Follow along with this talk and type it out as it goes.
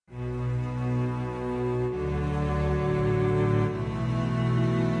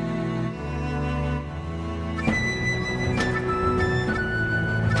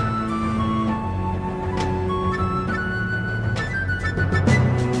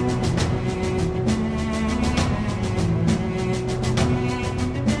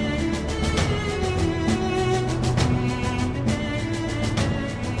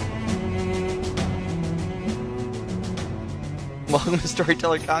welcome to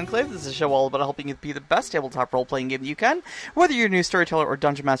Storyteller Conclave. This is a show all about helping you be the best tabletop role-playing game you can. Whether you're a new storyteller or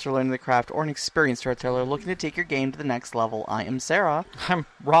dungeon master learning the craft, or an experienced storyteller looking to take your game to the next level, I am Sarah. I'm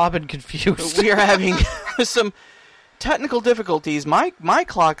Robin confused. We are having some technical difficulties. My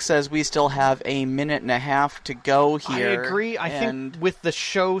clock says we still have a minute and a half to go here. I agree. I think with the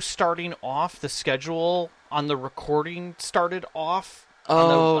show starting off, the schedule on the recording started off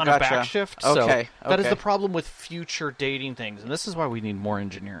on a back shift. Okay, so that is the problem with future dating things, and this is why we need more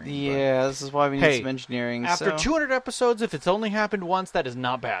engineering. Yeah, this is why we need some engineering. After 200 episodes, if it's only happened once, that is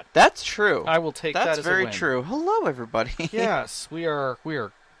not bad. That's true. I will take that as a win. That's very true. Hello, everybody. Yes, we are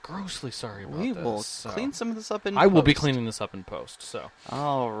grossly sorry about this. We will clean some of this up in post. I will be cleaning this up in post, so.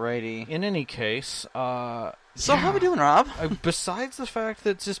 Alrighty. In any case, So how we doing, Rob? Besides the fact that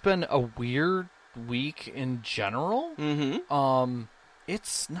it's just been a weird week in general,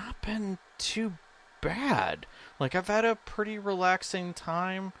 it's not been too bad. Like, I've had a pretty relaxing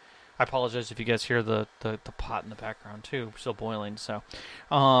time. I apologize if you guys hear the pot in the background, too. We're still boiling, so.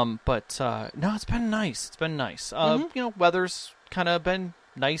 No, it's been nice. It's been nice. Weather's kind of been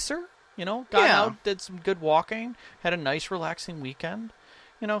nicer, got out, did some good walking, had a nice relaxing weekend,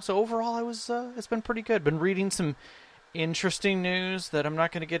 so overall it's been pretty good. Been reading some interesting news that I'm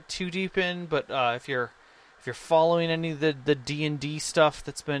not going to get too deep in, but if you're following any of the D&D stuff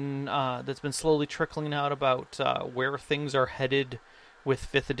that's been slowly trickling out about where things are headed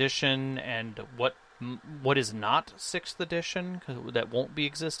with 5th edition and what is not 6th edition, because that won't be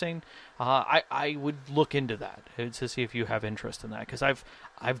existing, I would look into that to see if you have interest in that, because I've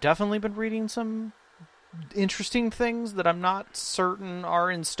definitely been reading some interesting things that I'm not certain are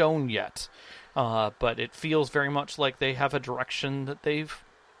in stone yet, but it feels very much like they have a direction that they've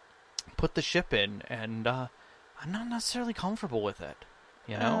put the ship in, and I'm not necessarily comfortable with it.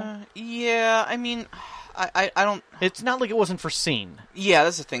 Yeah, I mean, I don't. It's not like it wasn't foreseen. Yeah,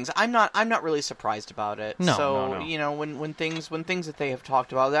 that's the thing. I'm not really surprised about it. No. When things that they have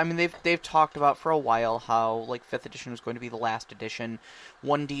talked about, I mean, they've talked about for a while how like 5th edition was going to be the last edition.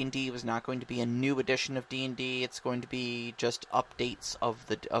 1D&D was not going to be a new edition of D&D. It's going to be just updates of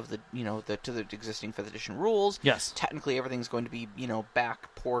the to the existing 5th edition rules. Yes. Technically, everything's going to be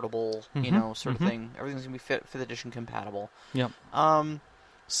back portable, sort of thing. Everything's going to be 5th edition compatible. Yep.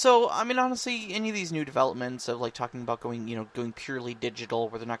 So, I mean, honestly, any of these new developments of, like, talking about going purely digital,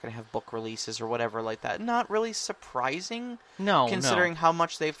 where they're not going to have book releases or whatever like that, not really surprising. No, considering how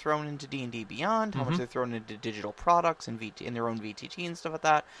much they've thrown into D&D Beyond, how much they've thrown into digital products and in their own VTT and stuff like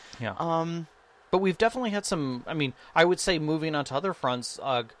that. Yeah. But we've definitely had some, I mean, I would say moving on to other fronts,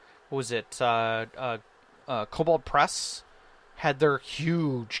 Kobold Press had their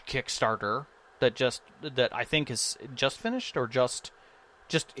huge Kickstarter that I think is just finished or just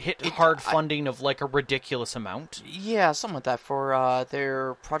hit hard funding of like a ridiculous amount. Yeah, something like that for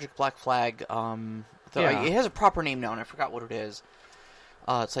their Project Black Flag. It has a proper name now, and I forgot what it is.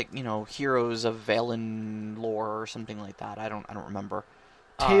 It's like Heroes of Valen lore or something like that. I don't remember.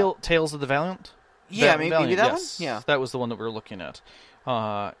 Tales of the Valiant. Yeah, maybe that yes. one. Yeah, that was the one that we were looking at.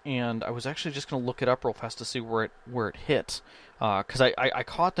 And I was actually just going to look it up real fast to see where it hit, because I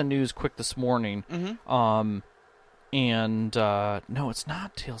caught the news quick this morning. And no, it's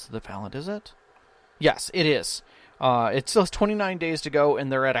not Tales of the Valiant, is it? Yes, it is. It still has 29 days to go,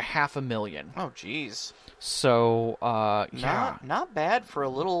 and they're at 500,000. Oh, jeez. So, not bad for a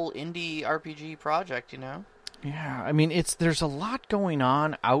little indie RPG project, Yeah, I mean, there's a lot going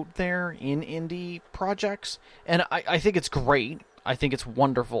on out there in indie projects, and I think it's great. I think it's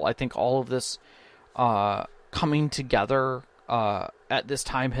wonderful. I think all of this coming together at this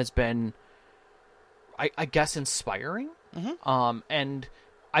time has been, I guess, inspiring. And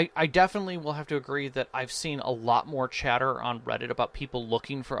I definitely will have to agree that I've seen a lot more chatter on Reddit about people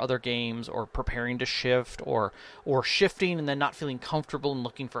looking for other games or preparing to shift or shifting and then not feeling comfortable and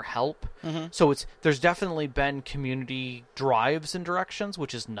looking for help. So there's definitely been community drives in directions,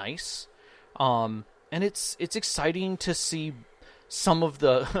 which is nice. And it's exciting to see some of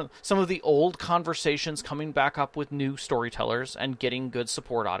the old conversations coming back up with new storytellers and getting good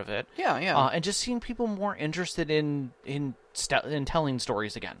support out of it. Yeah. And just seeing people more interested in telling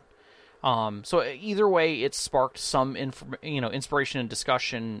stories again. So either way, it's sparked some inspiration and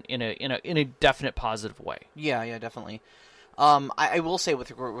discussion in a definite positive way. Yeah, definitely. I will say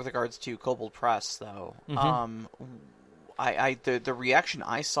with regards to Kobold Press though, the reaction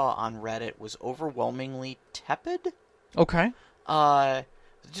I saw on Reddit was overwhelmingly tepid. Okay.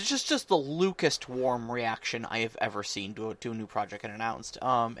 Just the lukest warm reaction I have ever seen to a new project and announced.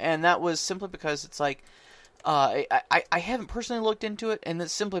 And that was simply because it's like, I haven't personally looked into it, and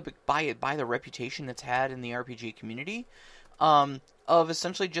it's simply by the reputation it's had in the RPG community. of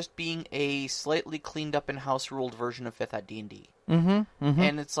essentially just being a slightly cleaned up and house ruled version of 5th Ed D&D.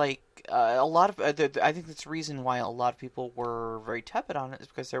 And it's like a lot of I think that's the reason why a lot of people were very tepid on it, is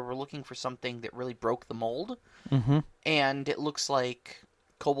because they were looking for something that really broke the mold. And it looks like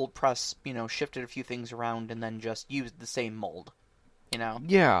Kobold Press, shifted a few things around and then just used the same mold.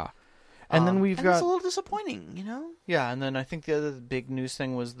 Yeah. And then we've got... It's a little disappointing, Yeah, and then I think the other big news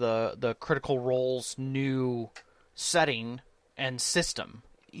thing was the Critical Role's new setting and system.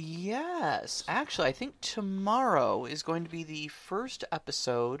 Yes. Actually, I think tomorrow is going to be the first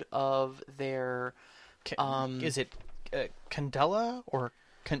episode of their... is it Candela or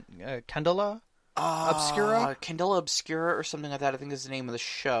Candela Obscura? Candela Obscura or something like that, I think is the name of the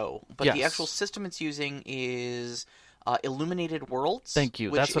show. But the actual system it's using is... Illuminated Worlds. Thank you.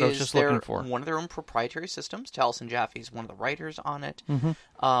 That's what I was just looking for. One of their own proprietary systems. Taliesin Jaffe is one of the writers on it. And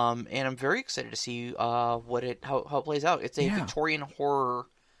I'm very excited to see how it plays out. It's a Victorian horror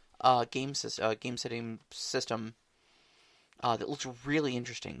game setting system that looks really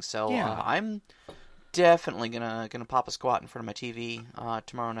interesting. So I'm definitely gonna pop a squat in front of my TV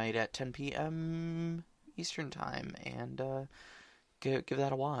tomorrow night at 10 p.m. Eastern time and give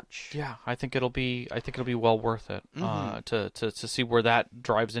that a watch. Yeah, I think it'll be well worth it to see where that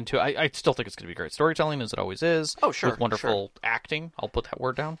drives into. I still think it's going to be great storytelling, as it always is. Oh, sure, with wonderful acting. I'll put that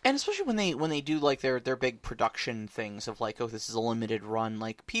word down. And especially when they do like their big production things of like, oh, this is a limited run.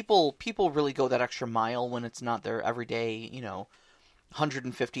 Like people really go that extra mile when it's not their everyday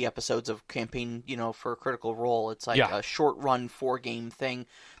 150 episodes of campaign, for a Critical Role. It's like a short run 4-game thing.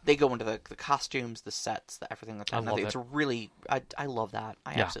 They go into the costumes, the sets, everything like that. I love it. It's really, I love that.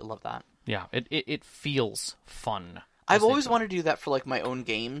 I absolutely love that. Yeah, it feels fun. I've always wanted to do that for like my own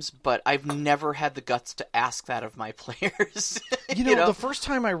games, but I've never had the guts to ask that of my players. The first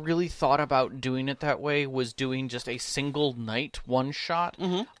time I really thought about doing it that way was doing just a single night one-shot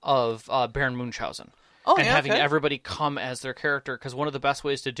of Baron Munchausen. Oh, and having everybody come as their character, because one of the best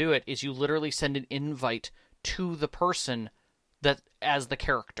ways to do it is you literally send an invite to the person that as the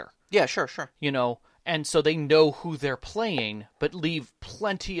character. Yeah, sure. And so they know who they're playing, but leave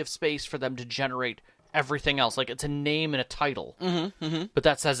plenty of space for them to generate everything else. Like it's a name and a title, but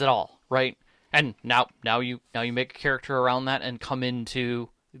that says it all, right? And now you make a character around that and come into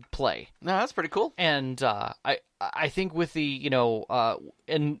play. No, that's pretty cool. And I think with the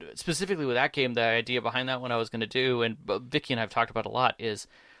and specifically with that game, the idea behind that, what I was going to do, and Vicky and I have talked about a lot, is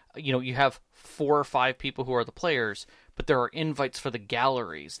you have 4 or 5 people who are the players, but there are invites for the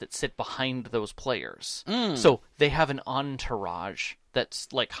galleries that sit behind those players. So they have an entourage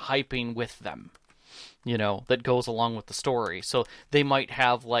that's like hyping with them, that goes along with the story. So they might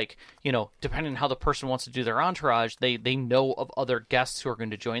have like, depending on how the person wants to do their entourage, they know of other guests who are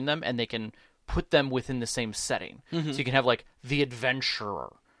going to join them, and they can put them within the same setting. So you can have like the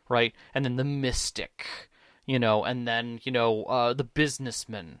adventurer, right? And then the mystic, and then, the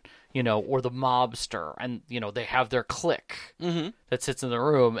businessman, or the mobster, and, they have their clique that sits in the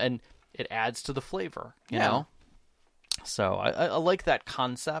room, and it adds to the flavor, you know? So I like that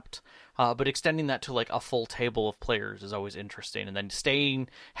concept, but extending that to like a full table of players is always interesting, and then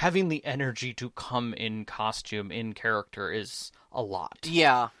having the energy to come in costume, in character is a lot.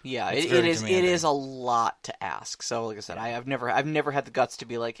 Yeah. It is a lot to ask. So like I said, I've never had the guts to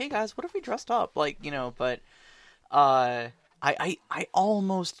be like, hey guys, what if we dressed up? Like, but I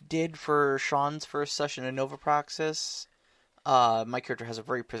almost did for Sean's first session in Nova Praxis. My character has a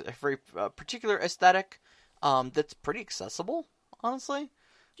very particular aesthetic that's pretty accessible, honestly.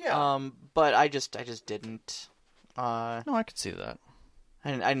 Yeah. But I just didn't. No, I could see that.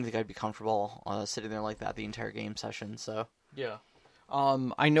 I didn't think I'd be comfortable sitting there like that the entire game session. So yeah.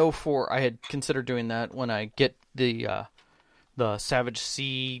 I know I had considered doing that when I get the Savage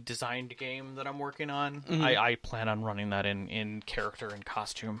Sea designed game that I'm working on. I plan on running that in character and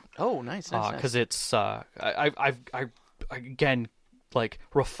costume. Oh, nice. Because it's I've again like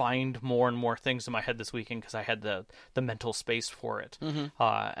refined more and more things in my head this weekend because I had the mental space for it. And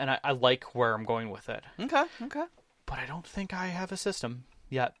I like where I'm going with it. Okay. But I don't think I have a system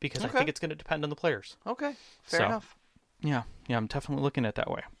yet because I think it's going to depend on the players. Okay, fair enough. Yeah, I'm definitely looking at it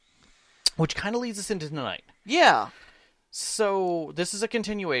that way. Which kind of leads us into tonight. Yeah. So this is a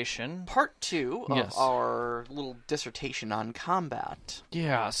continuation. Part 2 of our little dissertation on combat.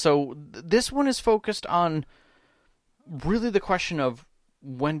 Yeah, so this one is focused on really the question of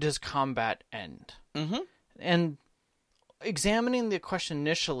when does combat end? And examining the question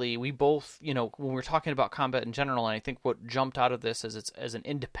initially, we both, when we're talking about combat in general, and I think what jumped out of this as an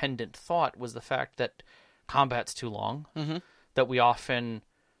independent thought was the fact that combat's too long, that we often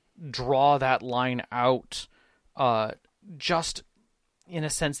draw that line out just in a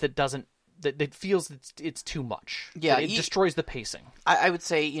sense that doesn't that feels it's too much. Yeah, it destroys the pacing. I would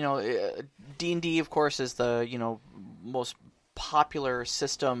say, D&D, of course, is the most popular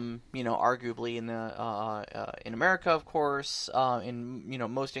system, arguably in the in America, of course,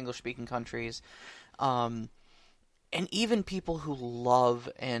 in most English-speaking countries, and even people who love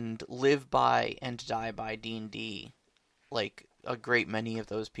and live by and die by D&D, like a great many of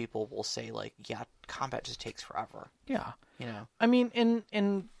those people will say, like, yeah, combat just takes forever. Yeah, I mean, in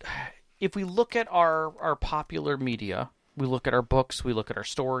if we look at our popular media, we look at our books, we look at our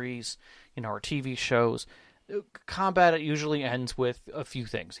stories, our TV shows. Combat usually ends with a few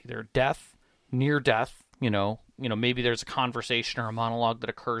things: either death, near death. Maybe there's a conversation or a monologue that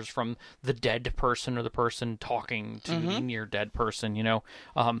occurs from the dead person or the person talking to the near dead person.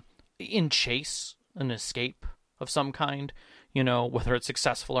 In chase, an escape of some kind. Whether it's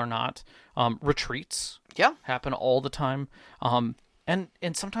successful or not. Retreats, happen all the time. And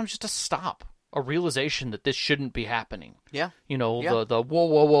sometimes just a stop, a realization that this shouldn't be happening. Yeah. The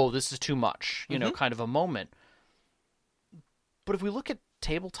whoa, this is too much, kind of a moment. But if we look at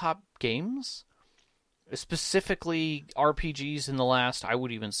tabletop games, specifically RPGs in the last, I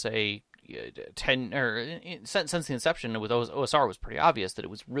would even say 10, or since the inception with OSR, was pretty obvious that it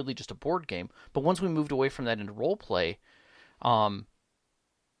was really just a board game. But once we moved away from that into role play,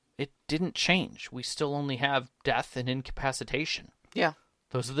 it didn't change. We still only have death and incapacitation. Yeah.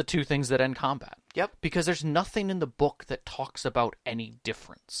 Those are the two things that end combat. Yep. Because there's nothing in the book that talks about any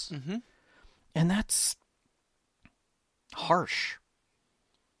difference. Mm-hmm. And that's harsh.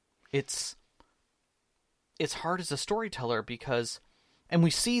 It's hard as a storyteller because, and we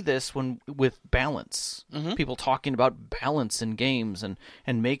see this with balance. Mm-hmm. People talking about balance in games and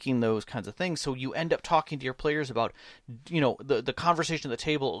making those kinds of things. So you end up talking to your players about, the conversation at the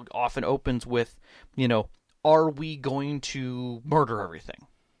table often opens with, are we going to murder everything?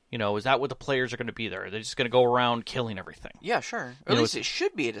 Is that what the players are going to be there? Are they just going to go around killing everything? Yeah, sure. Or at least it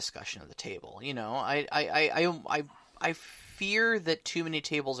should be a discussion at the table. I fear that too many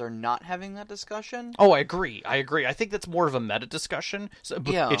tables are not having that discussion. Oh, I agree. I think that's more of a meta discussion.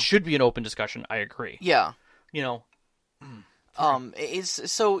 But it should be an open discussion. I agree. Yeah. I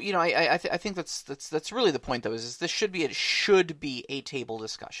think that's really the point, though. Is this should be a table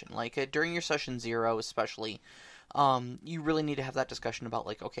discussion. Like during your session 0, especially, you really need to have that discussion about,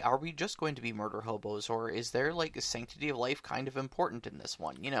 like, okay, are we just going to be murder hobos, or is there, like, a sanctity of life kind of important in this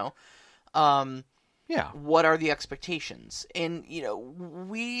one? What are the expectations? And I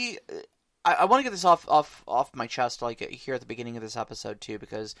want to get this off my chest, like, here at the beginning of this episode too,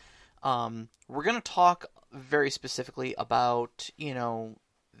 because we're going to talk very specifically about,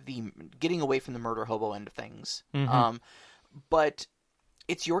 the getting away from the murder hobo end of things. Mm-hmm. But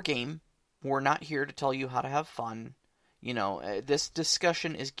it's your game. We're not here to tell you how to have fun. This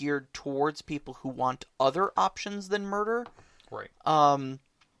discussion is geared towards people who want other options than murder. Right.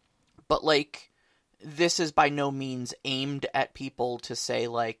 But, like, this is by no means aimed at people to say,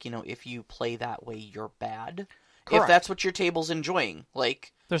 like, if you play that way, you're bad. Correct. If that's what your table's enjoying,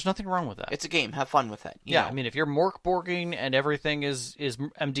 like, there's nothing wrong with that. It's a game. Have fun with it. You know? I mean, if you're Morkborging and everything is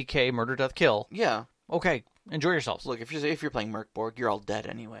MDK, murder, death, kill. Yeah. Okay, enjoy yourselves. Look, if you're playing Morkborg, you're all dead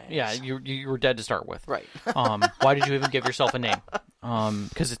anyway. Yeah, you were dead to start with. Right. Why did you even give yourself a name?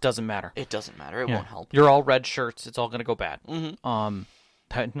 Because it doesn't matter. It doesn't matter. It won't help. You're all red shirts. It's all going to go bad.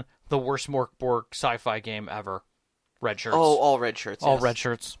 Mm-hmm. The worst Morkborg sci-fi game ever. Red shirts. Oh, all red shirts. All yes. red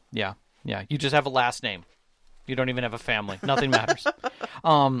shirts. Yeah. You just have a last name. You don't even have a family. Nothing matters.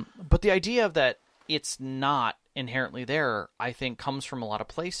 But the idea of that it's not inherently there, I think, comes from a lot of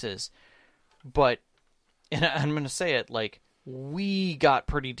places. But, and I'm going to say it, like, we got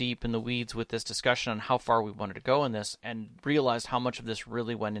pretty deep in the weeds with this discussion on how far we wanted to go in this and realized how much of this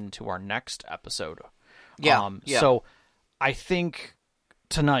really went into our next episode. Yeah. So I think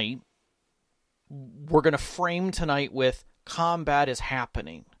tonight, we're going to frame tonight with combat is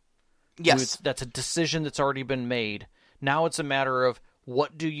happening. Yes. That's a decision that's already been made. Now it's a matter of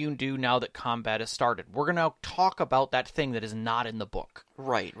what do you do now that combat has started? We're going to talk about that thing that is not in the book.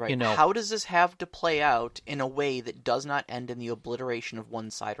 Right. How does this have to play out in a way that does not end in the obliteration of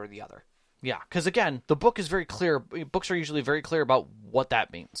one side or the other? Yeah, because again, the book is very clear. Books are usually very clear about what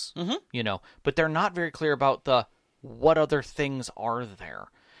that means. Mm-hmm. But they're not very clear about what other things are there.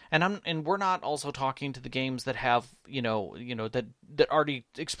 And we're not also talking to the games that have, that already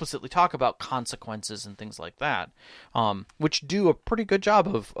explicitly talk about consequences and things like that, which do a pretty good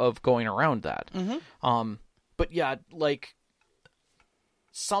job of going around that. Mm-hmm. But yeah, like,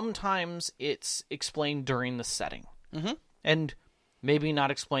 sometimes it's explained during the setting. Mm-hmm. And maybe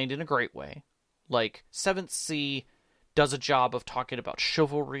not explained in a great way. Like, 7th Sea does a job of talking about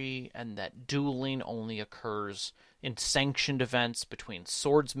chivalry and that dueling only occurs in sanctioned events between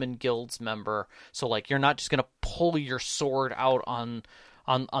swordsman guilds member. So like you're not just going to pull your sword out on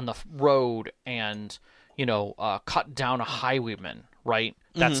the road and cut down a highwayman, right?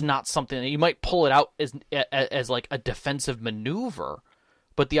 That's not something that you might pull it out as like a defensive maneuver,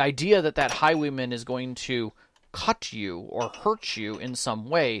 but the idea that highwayman is going to cut you or hurt you in some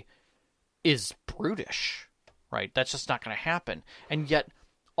way is brutish, right? That's just not going to happen. And yet,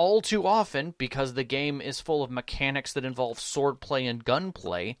 all too often, because the game is full of mechanics that involve swordplay and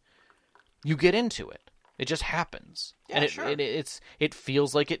gunplay, you get into it. It just happens. Yeah, and sure. It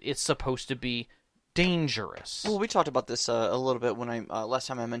feels like it's supposed to be dangerous. Well, we talked about this a little bit when last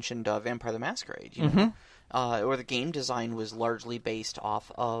time I mentioned Vampire the Masquerade, where the game design was largely based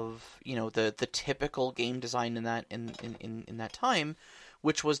off of the typical game design in that time,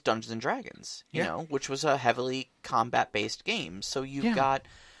 which was Dungeons and Dragons, which was a heavily combat based game. So you've got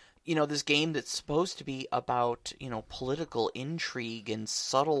this game that's supposed to be about political intrigue and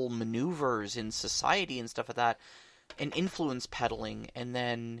subtle maneuvers in society and stuff like that, and influence peddling, and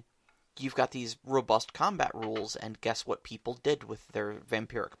then you've got these robust combat rules, and guess what people did with their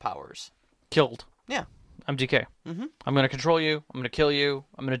vampiric powers? Killed. Yeah. I'm DK. Mm-hmm. I'm going to control you. I'm going to kill you.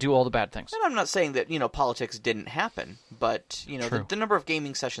 I'm going to do all the bad things. And I'm not saying that, politics didn't happen, but, the number of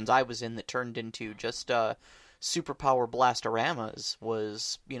gaming sessions I was in that turned into just superpower blastoramas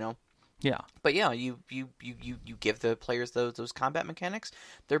was, Yeah. But yeah, you give the players those combat mechanics,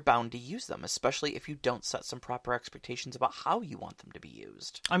 they're bound to use them, especially if you don't set some proper expectations about how you want them to be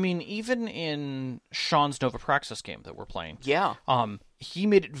used. I mean, even in Sean's Nova Praxis game that we're playing, he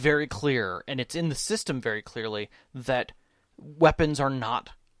made it very clear, and it's in the system very clearly, that weapons are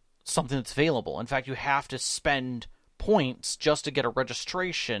not something that's available. In fact, you have to spend points just to get a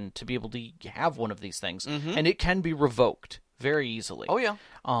registration to be able to have one of these things, and it can be revoked very easily. Oh yeah.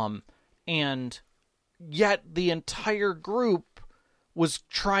 And yet the entire group was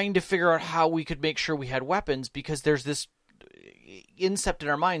trying to figure out how we could make sure we had weapons, because there's this incept in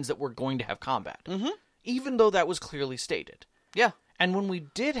our minds that we're going to have combat. Even though that was clearly stated. Yeah. And when we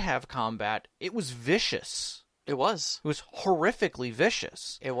did have combat, it was vicious. It was. It was horrifically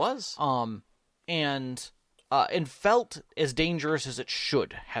vicious. It was. And felt as dangerous as it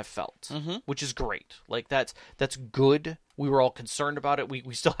should have felt, which is great. Like, that's good. We were all concerned about it.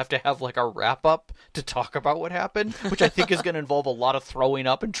 We still have to have, like, a wrap-up to talk about what happened, which I think is going to involve a lot of throwing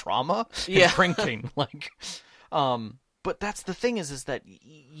up and trauma and drinking. But that's the thing is that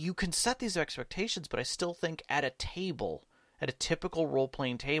you can set these expectations, but I still think at a table, at a typical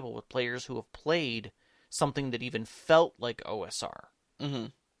role-playing table with players who have played something that even felt like OSR,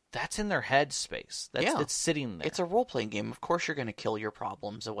 that's in their head space. That's sitting there. It's a role-playing game. Of course you're going to kill your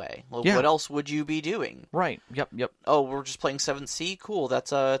problems away. Well, what else would you be doing? Right. Yep. Oh, we're just playing 7th Sea? Cool.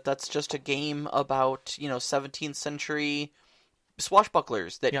 That's just a game about, 17th century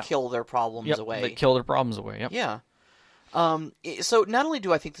swashbucklers that kill their problems away. That kill their problems away, yep. Yeah. So not only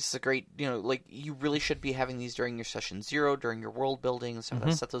do I think this is a great, you really should be having these during your session 0, during your world building and stuff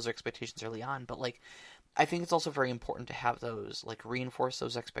like that, set those expectations early on, but, I think it's also very important to have those, reinforce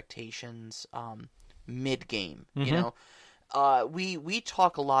those expectations mid-game, We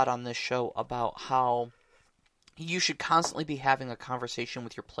talk a lot on this show about how you should constantly be having a conversation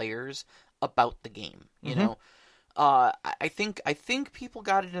with your players about the game, you know? I think people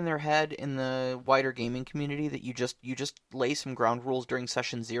got it in their head in the wider gaming community that you just lay some ground rules during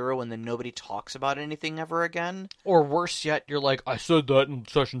session 0 and then nobody talks about anything ever again. Or worse yet, you're like, I said that in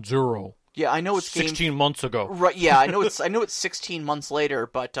session 0. Yeah, I know it's 16 months ago. Right? Yeah, I know it's 16 months later,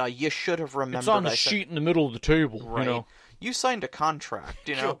 but you should have remembered. It's on the sheet in the middle of the table. Right. You signed a contract,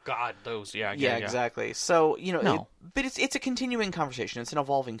 Oh God, those. Yeah, exactly. So No. but it's a continuing conversation. It's an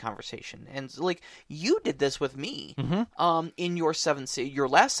evolving conversation, and you did this with me, in your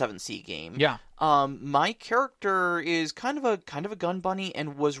last 7C game. Yeah. My character is kind of a gun bunny,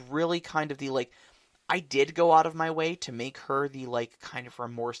 and was really kind of the I did go out of my way to make her the, kind of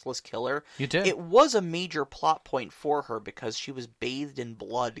remorseless killer. You did. It was a major plot point for her because she was bathed in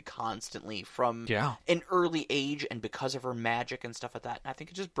blood constantly from an early age, and because of her magic and stuff like that. And I think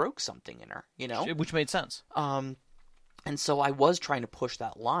it just broke something in her, Which made sense. And so I was trying to push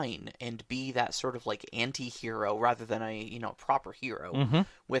that line and be that sort of, anti-hero rather than a, proper hero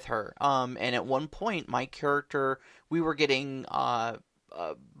with her. And at one point, my character, we were getting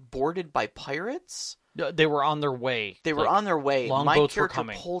boarded by pirates. They were on their way. On their way. My character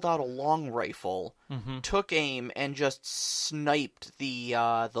pulled out a long rifle, took aim, and just sniped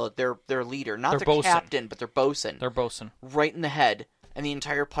their leader. Not their captain, but their bosun. Their bosun. Right in the head. And the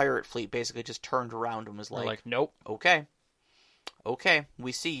entire pirate fleet basically just turned around and was They're like, nope. Okay,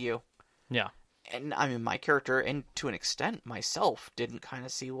 we see you. Yeah. And, I mean, my character, and to an extent, myself, didn't kind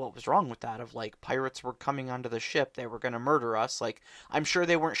of see what was wrong with that, of, like, pirates were coming onto the ship, they were going to murder us, like, I'm sure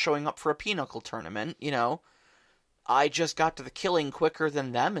they weren't showing up for a pinochle tournament, you know? I just got to the killing quicker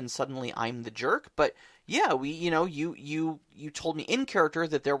than them, and suddenly I'm the jerk, but, yeah, you told me in character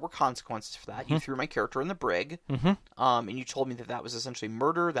that there were consequences for that, you threw my character in the brig, and you told me that that was essentially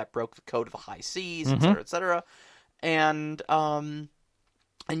murder, that broke the code of the high seas, etc.,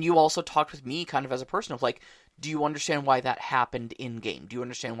 and you also talked with me kind of as a person of, like, do you understand why that happened in-game? Do you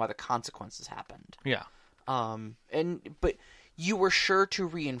understand why the consequences happened? Yeah. But you were sure to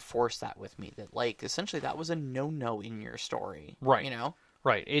reinforce that with me, that, like, essentially that was a no-no in your story. Right. You know?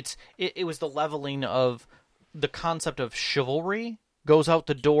 Right. It was the leveling of the concept of chivalry goes out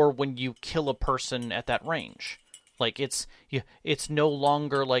the door when you kill a person at that range. Like, it's no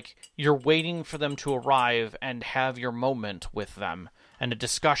longer like you're waiting for them to arrive and have your moment with them and a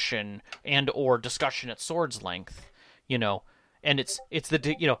discussion or discussion at sword's length, you know. And it's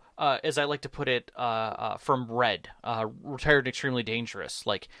the, you know, as I like to put it, from Red, Retired Extremely Dangerous.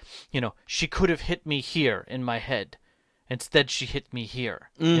 Like, you know, she could have hit me here in my head. Instead, she hit me here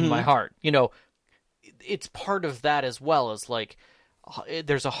in my heart. You know, it's part of that as well as, like,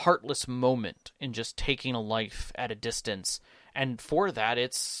 there's a heartless moment in just taking a life at a distance, and for that,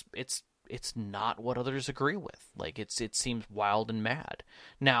 it's not what others agree with. Like, it seems wild and mad.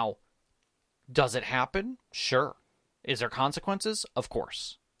 Now, does it happen? Sure. Is there consequences? Of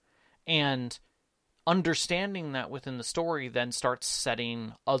course. And understanding that within the story then starts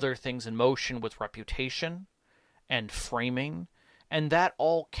setting other things in motion with reputation and framing. And that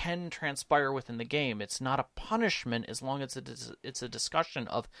all can transpire within the game. It's not a punishment as long as it's a discussion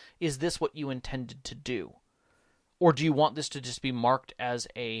of, is this what you intended to do? Or do you want this to just be marked as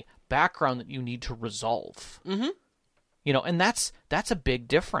a background that you need to resolve? Mm-hmm. You know, and that's a big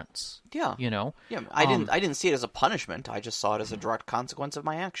difference. Yeah. You know? Yeah, I didn't see it as a punishment. I just saw it as a direct consequence of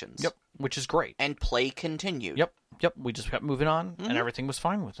my actions. Yep, which is great. And play continued. Yep. We just kept moving on, and everything was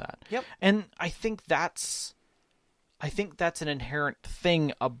fine with that. Yep. And I think that's an inherent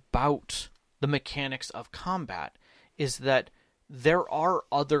thing about the mechanics of combat, is that there are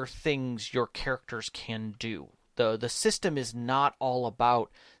other things your characters can do. The system is not all about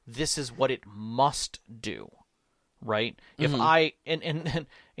this is what it must do, right? If I and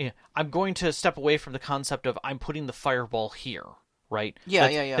I'm going to step away from the concept of I'm putting the fireball here, right? Yeah.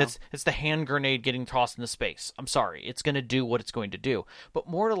 It's the hand grenade getting tossed into space. I'm sorry, it's going to do what it's going to do, but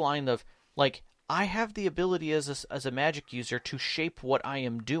more to the line of, like, I have the ability as a magic user to shape what I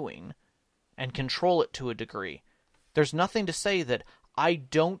am doing and control it to a degree. There's nothing to say that I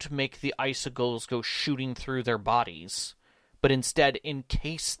don't make the icicles go shooting through their bodies, but instead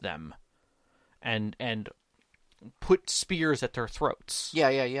encase them and put spears at their throats.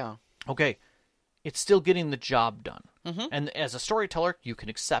 Yeah. Okay, it's still getting the job done. And as a storyteller, you can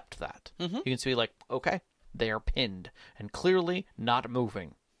accept that. You can be like, okay, they are pinned and clearly not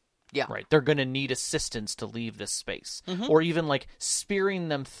moving. Yeah. Right. They're going to need assistance to leave this space. Or even, like, spearing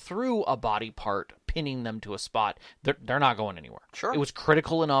them through a body part, pinning them to a spot. They're not going anywhere. Sure. It was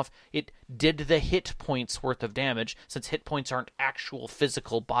critical enough. It did the hit points worth of damage, since hit points aren't actual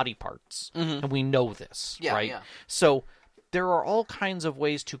physical body parts. And we know this, right? Yeah. So there are all kinds of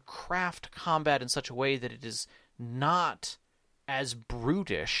ways to craft combat in such a way that it is not as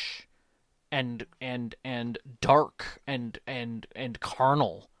brutish and dark and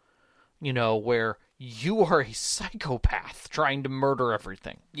carnal, you know, where you are a psychopath trying to murder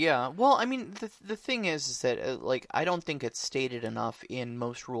everything. Yeah, well, I mean, the thing is that, like, I don't think it's stated enough in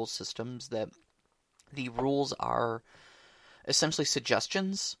most rule systems that the rules are essentially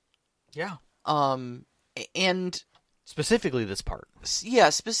suggestions. Yeah. And specifically this part.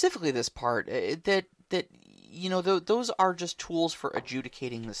 Yeah, specifically this part. That you know, those are just tools for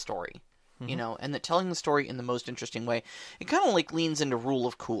adjudicating the story. You know, and that telling the story in the most interesting way, it kind of, like, leans into rule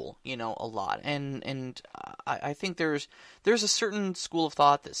of cool, you know, a lot. And I think there's a certain school of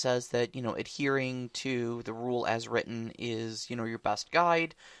thought that says that, you know, adhering to the rule as written is, you know, your best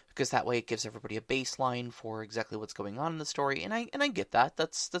guide, because that way it gives everybody a baseline for exactly what's going on in the story. And I get that.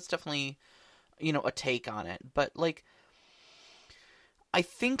 That's definitely, you know, a take on it. But, like, I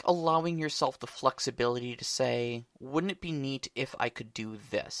think allowing yourself the flexibility to say, wouldn't it be neat if I could do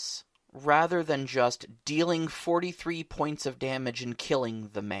this? Rather than just dealing 43 points of damage and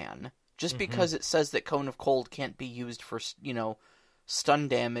killing the man. Just because it says that Cone of Cold can't be used for, you know, stun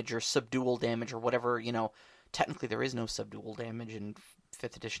damage or subdual damage or whatever, you know. Technically there is no subdual damage in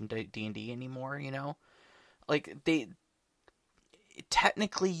 5th edition D&D anymore, you know. Like,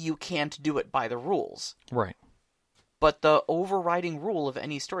 technically you can't do it by the rules. Right. But the overriding rule of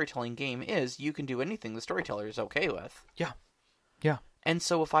any storytelling game is you can do anything the storyteller is okay with. Yeah. Yeah. And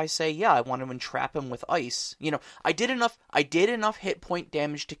so if I say, yeah, I want to entrap him with ice, I did enough hit point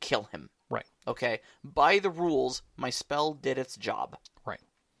damage to kill him. Right. Okay? By the rules, my spell did its job. Right.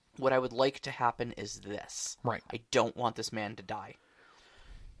 What I would like to happen is this. Right. I don't want this man to die.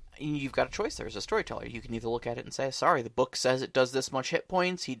 You've got a choice there as a storyteller. You can either look at it and say, sorry, the book says it does this much hit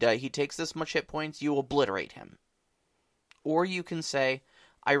points, he takes this much hit points, you obliterate him. Or you can say,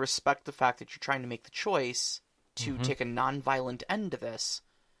 I respect the fact that you're trying to make the choice to take a non-violent end to this.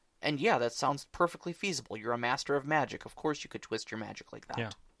 And yeah, that sounds perfectly feasible. You're a master of magic. Of course you could twist your magic like that. Yeah.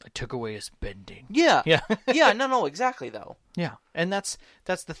 I took away his bending. Yeah. Yeah. Yeah, no, exactly though. Yeah. And that's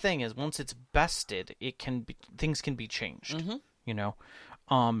the thing is once it's bested, things can be changed.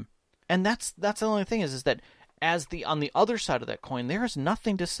 And that's the only thing is that on the other side of that coin, there is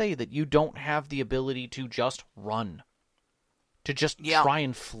nothing to say that you don't have the ability to just run. To just try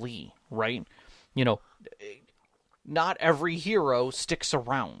and flee, right? Not every hero sticks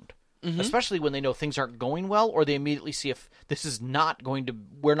around. Especially when they know things aren't going well, or they immediately see if this is we're not going to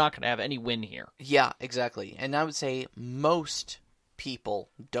have any win here. Yeah, exactly. And I would say most people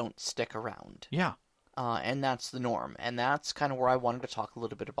don't stick around. Yeah. And that's the norm. And that's kind of where I wanted to talk a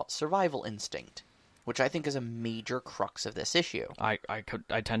little bit about survival instinct, which I think is a major crux of this issue. I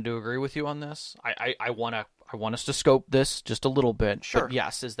tend to agree with you on this. I want us to scope this just a little bit. Sure. But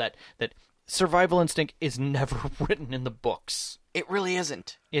yes, is that survival instinct is never written in the books. It really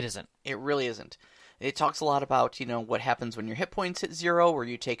isn't. It isn't. It really isn't. It talks a lot about, what happens when your hit points hit 0, or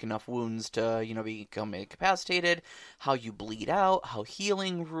you take enough wounds to, become incapacitated, how you bleed out, how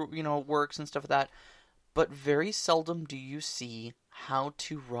healing, works and stuff like that. But very seldom do you see how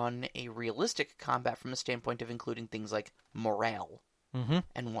to run a realistic combat from a standpoint of including things like morale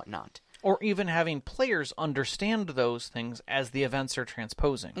and whatnot. Or even having players understand those things as the events are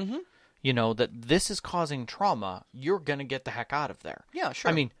transposing. That this is causing trauma, you're going to get the heck out of there. Yeah, sure.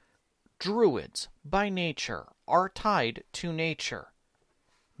 I mean, druids, by nature, are tied to nature.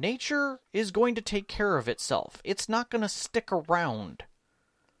 Nature is going to take care of itself. It's not going to stick around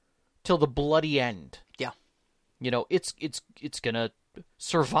till the bloody end. Yeah. It's going to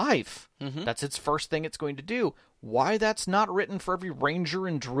survive. That's its first thing it's going to do. Why that's not written for every ranger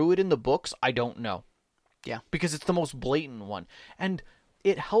and druid in the books, I don't know. Yeah. Because it's the most blatant one. And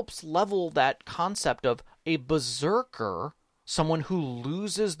it helps level that concept of a berserker, someone who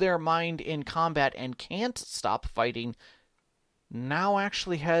loses their mind in combat and can't stop fighting, now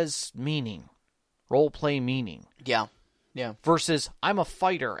actually has meaning. Roleplay meaning. Yeah. Yeah. Versus, I'm a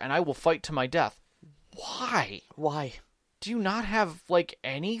fighter and I will fight to my death. Why? Why? Do you not have,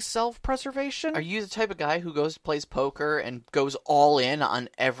 any self-preservation? Are you the type of guy who plays poker and goes all in on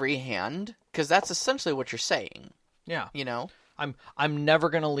every hand? Because that's essentially what you're saying. Yeah. I'm never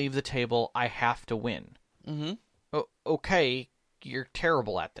going to leave the table. I have to win. Okay, you're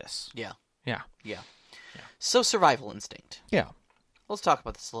terrible at this. Yeah. Yeah. Yeah. So survival instinct. Yeah. Let's talk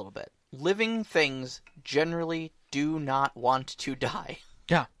about this a little bit. Living things generally do not want to die.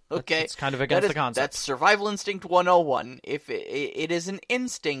 Yeah. Okay, it's kind of against the concept. That's survival instinct 101. If it is an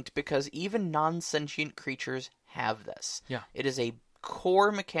instinct because even non-sentient creatures have this. Yeah. It is a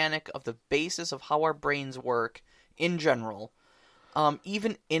core mechanic of the basis of how our brains work in general.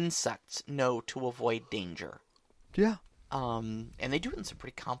 Even insects know to avoid danger. Yeah. And they do it in some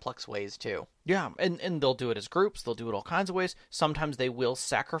pretty complex ways too. Yeah, and they'll do it as groups. They'll do it all kinds of ways. Sometimes they will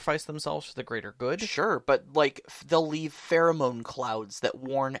sacrifice themselves for the greater good. Sure, but they'll leave pheromone clouds that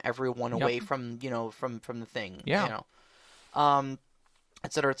warn everyone away from from the thing. Yeah.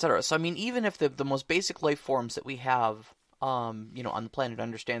 Et cetera, et cetera. So I mean, even if the most basic life forms that we have, on the planet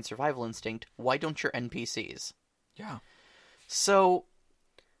understand survival instinct, why don't your NPCs? Yeah. So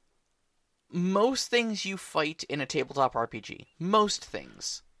most things you fight in a tabletop RPG, most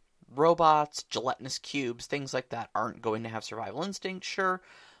things, robots, gelatinous cubes, things like that aren't going to have survival instinct, sure,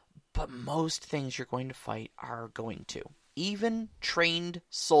 but most things you're going to fight are going to. Even trained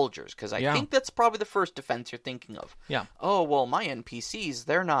soldiers, because I think that's probably the first defense you're thinking of. Yeah. Oh, well, my NPCs,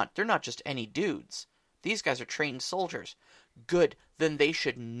 they're not just any dudes. These guys are trained soldiers. Good, then they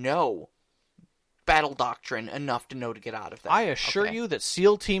should know battle doctrine enough to know to get out of that. I assure you that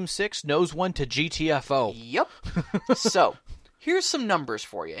SEAL Team 6 knows when to GTFO. Yep. So, here's some numbers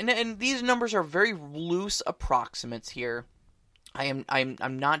for you. And these numbers are very loose approximates here. I'm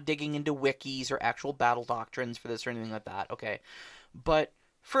not digging into wikis or actual battle doctrines for this or anything like that, okay? But,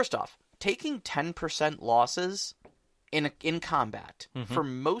 first off, taking 10% losses in combat for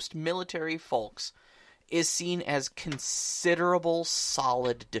most military folks is seen as considerable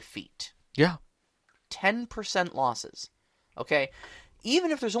solid defeat. Yeah. 10% losses. Okay?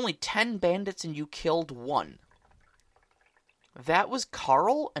 Even if there's only 10 bandits and you killed one. That was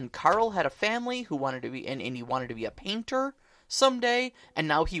Carl, and Carl had a family who wanted to be, and he wanted to be a painter someday, and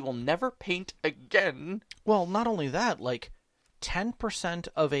now he will never paint again. Well, not only that, like, 10%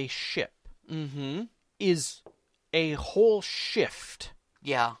 of a ship is a whole shift.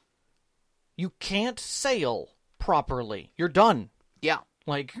 Yeah. You can't sail properly. You're done. Yeah.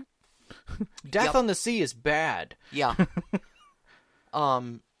 Like, death on the sea is bad. Yeah.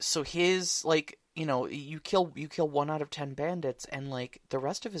 So his, like, you know, you kill 1 out of 10 bandits, and, like, the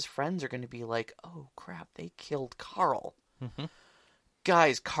rest of his friends are going to be like, oh, crap, they killed Carl.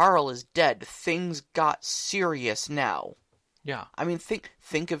 Guys, Carl is dead. Things got serious now. Yeah. I mean, think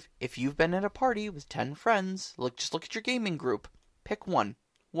of if you've been at a party with 10 friends, just look at your gaming group. Pick one.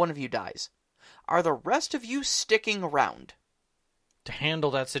 One of you dies. Are the rest of you sticking around to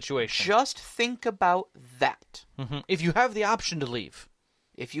handle that situation? Just think about that. If you have the option to leave.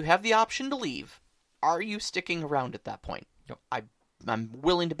 If you have the option to leave, are you sticking around at that point? Yep. I'm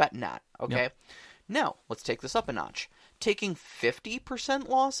willing to bet not. Okay? Yep. Now, let's take this up a notch. Taking 50%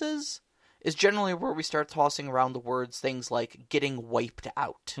 losses is generally where we start tossing around the words things like getting wiped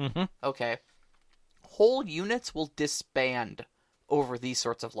out. Okay? Whole units will disband over these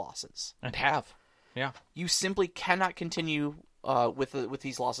sorts of losses. And have. Yeah. You simply cannot continue with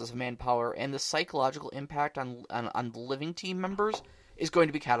these losses of manpower, and the psychological impact on the living team members is going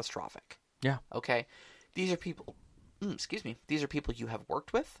to be catastrophic. Yeah. Okay? These are people... excuse me. These are people you have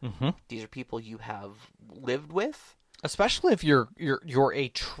worked with. These are people you have lived with. Especially if you're a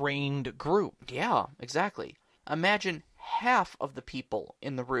trained group. Yeah, exactly. Imagine half of the people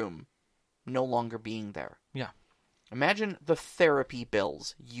in the room no longer being there. Yeah. Imagine the therapy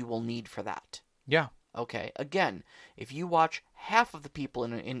bills you will need for that. Yeah. Okay. Again, if you watch half of the people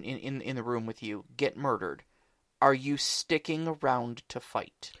in the room with you get murdered, are you sticking around to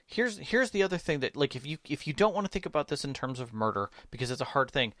fight? Here's the other thing that, like, if you don't want to think about this in terms of murder because it's a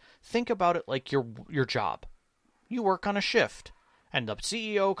hard thing, think about it like your job. You work on a shift, and the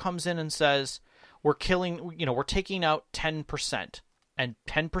CEO comes in and says, we're taking out 10%, and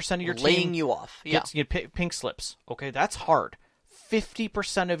 10% of your team laying you off. Gets pink slips. Okay, that's hard.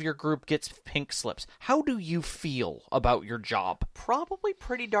 50% of your group gets pink slips. How do you feel about your job? Probably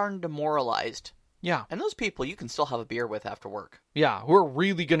pretty darn demoralized. Yeah. And those people you can still have a beer with after work. Yeah, who are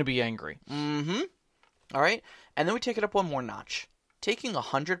really going to be angry. All right? And then we take it up one more notch. Taking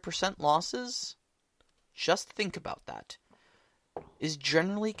 100% losses, just think about that, is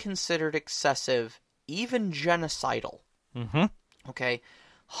generally considered excessive, even genocidal. Okay?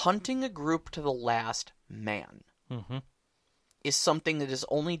 Hunting a group to the last man is something that is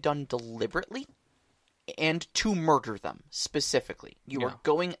only done deliberately and to murder them, specifically. You are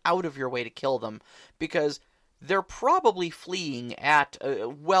going out of your way to kill them because they're probably fleeing at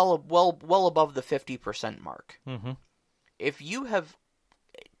well above the 50% mark. If you have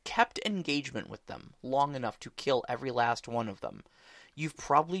kept engagement with them long enough to kill every last one of them, you've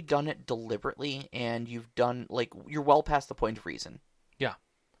probably done it deliberately, and you're well past the point of reason. Yeah.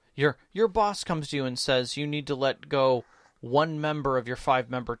 Your boss comes to you and says you need to let go one member of your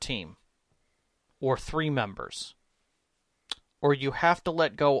 5-member team. Or 3 members. Or you have to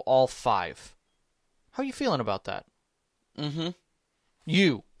let go all 5. How are you feeling about that?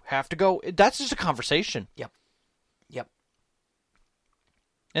 You have to go. That's just a conversation. Yep.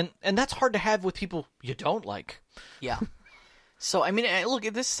 And that's hard to have with people you don't like. Yeah. So, I mean, look,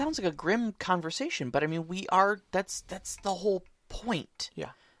 this sounds like a grim conversation, but I mean, that's the whole point.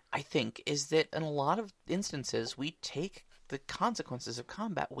 Yeah. I think, is that in a lot of instances, we take the consequences of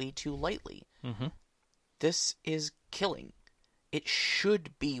combat way too lightly. This is killing. It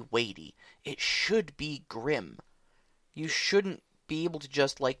should be weighty. It should be grim. You shouldn't be able to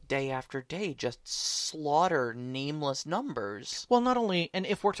just, like, day after day, just slaughter nameless numbers. Well, not only, and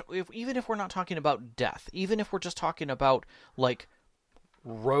even if we're not talking about death, even if we're just talking about, like,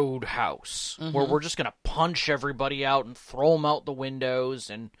 Roadhouse, where we're just going to punch everybody out and throw them out the windows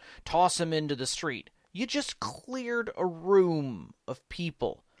and toss them into the street. You just cleared a room of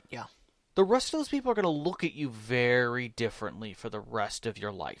people. Yeah. The rest of those people are going to look at you very differently for the rest of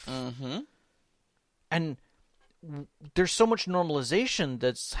your life. And there's so much normalization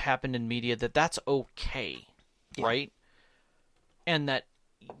that's happened in media that's okay, right? And that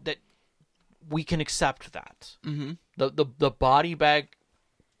we can accept that. The body bag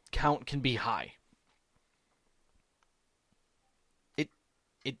count can be high. It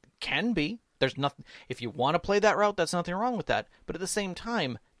can be. There's nothing. If you want to play that route, that's nothing wrong with that. But at the same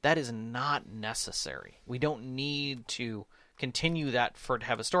time, that is not necessary. We don't need to continue that for it to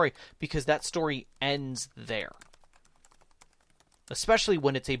have a story, because that story ends there. Especially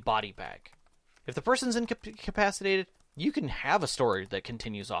when it's a body bag. If the person's incapacitated, you can have a story that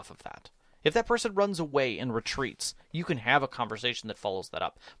continues off of that. If that person runs away and retreats, you can have a conversation that follows that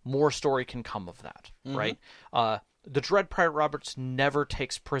up. More story can come of that, right? The Dread Pirate Roberts never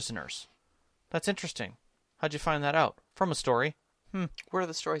takes prisoners. That's interesting. How'd you find that out? From a story. Where do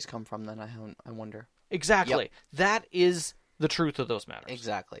the stories come from, then, I wonder? Exactly. Yep. That is the truth of those matters.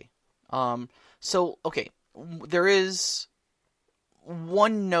 Exactly. So, okay, there is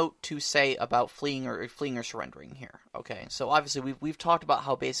one note to say about fleeing or surrendering here. Okay, so obviously we've talked about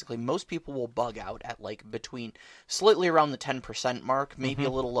how basically most people will bug out at like between slightly around the 10% mark, maybe a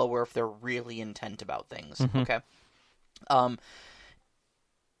little lower if they're really intent about things. Okay.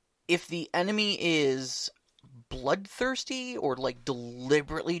 If the enemy is bloodthirsty or like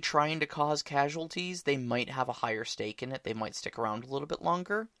deliberately trying to cause casualties, they might have a higher stake in it. They might stick around a little bit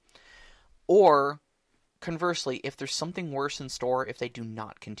longer. Or conversely, if there's something worse in store, if they do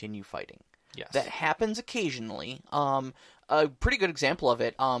not continue fighting. Yes. That happens occasionally. A pretty good example of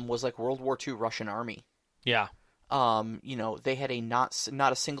it was like World War II Russian army. Yeah. They had a not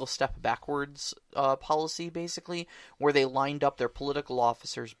a single step backwards policy, basically, where they lined up their political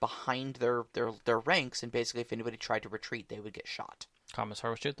officers behind their ranks, and basically if anybody tried to retreat, they would get shot.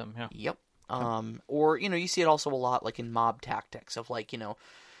 Commissar would shoot them, yeah. Yep. Or, you see it also a lot like in mob tactics of like,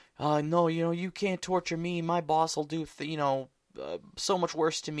 no, you can't torture me. My boss will do, so much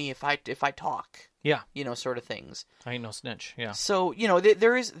worse to me if I talk. Yeah. Sort of things. I ain't no snitch, yeah. So,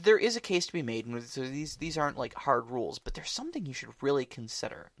 there is a case to be made, and so these aren't, like, hard rules, but there's something you should really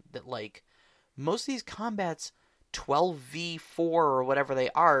consider, that, like, most of these combats, 12v4 or whatever they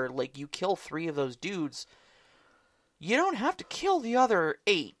are, like, you kill 3 of those dudes, you don't have to kill the other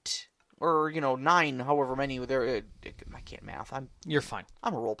 8, or, 9, however many there. I can't math. You're fine.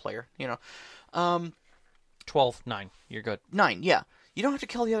 I'm a role player, 12, 9. You're good. 9, yeah. You don't have to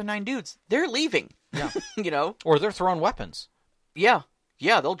kill the other 9 dudes. They're leaving. Yeah. Or they're throwing weapons. Yeah.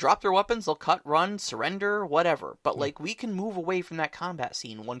 Yeah, they'll drop their weapons, they'll cut, run, surrender, whatever. But, like, we can move away from that combat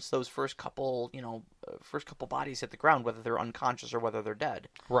scene once those first couple bodies hit the ground, whether they're unconscious or whether they're dead.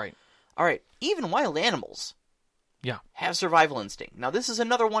 Right. All right. Even wild animals have survival instinct. Now, this is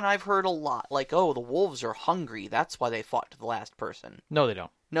another one I've heard a lot. Like, oh, the wolves are hungry. That's why they fought to the last person. No, they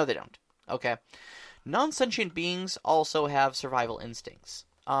don't. No, they don't. Okay. Non-sentient beings also have survival instincts.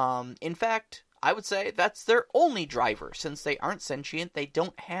 In fact, I would say that's their only driver. Since they aren't sentient, they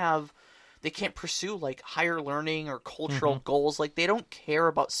can't pursue, like, higher learning or cultural goals. Like, they don't care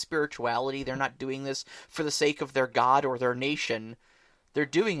about spirituality. They're not doing this for the sake of their god or their nation. They're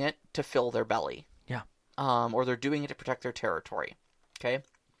doing it to fill their belly. Yeah. Or they're doing it to protect their territory. Okay?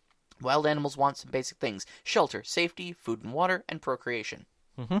 Wild animals want some basic things. Shelter, safety, food and water, and procreation.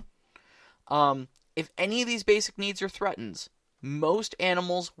 If any of these basic needs are threatened, most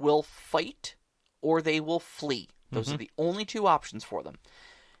animals will fight or they will flee. Those are the only 2 options for them.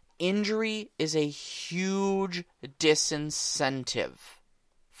 Injury is a huge disincentive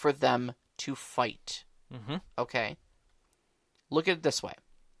for them to fight. Okay? Look at it this way.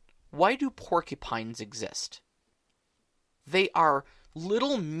 Why do porcupines exist? They are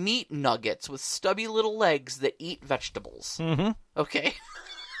little meat nuggets with stubby little legs that eat vegetables. Okay?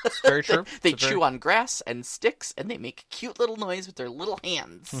 It's very true. They chew on grass and sticks, and they make a cute little noise with their little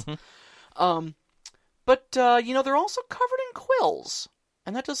hands. But they're also covered in quills,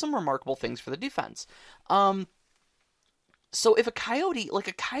 and that does some remarkable things for the defense. So if a coyote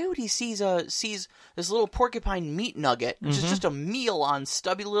sees this little porcupine meat nugget, which is just a meal on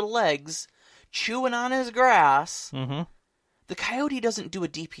stubby little legs, chewing on his grass, the coyote doesn't do a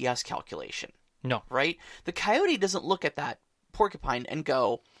DPS calculation. No. Right? The coyote doesn't look at that porcupine and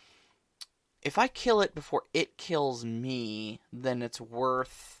go, if I kill it before it kills me, then it's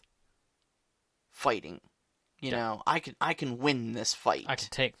worth fighting. I can win this fight. I can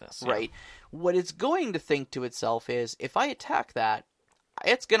take this. Right. What it's going to think to itself is, if I attack that,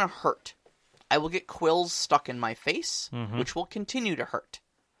 it's going to hurt. I will get quills stuck in my face, which will continue to hurt.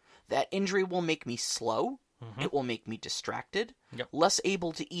 That injury will make me slow. It will make me distracted, less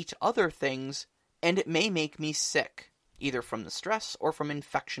able to eat other things, and it may make me sick, either from the stress or from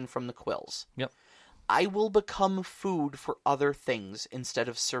infection from the quills. I will become food for other things instead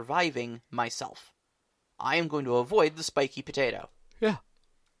of surviving myself. I am going to avoid the spiky potato. Yeah.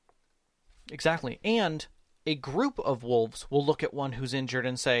 Exactly. And a group of wolves will look at one who's injured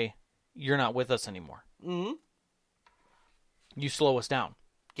and say, you're not with us anymore. You slow us down.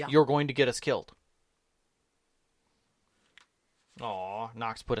 Yeah. You're going to get us killed. Aw,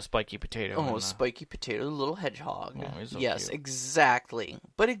 Nox put a spiky potato in Oh, the... spiky potato, little hedgehog. Oh, he's so yes, cute. exactly.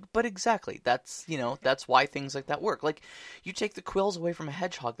 But exactly. That's that's why things like that work. Like, you take the quills away from a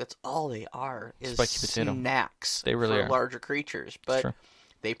hedgehog, that's all they are is Spiky potato. snacks They really for are. larger creatures. true. But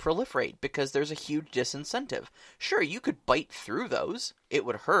they proliferate because there's a huge disincentive. Sure, you could bite through those. It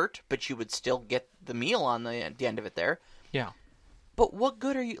would hurt, but you would still get the meal on the end of it there. Yeah. But what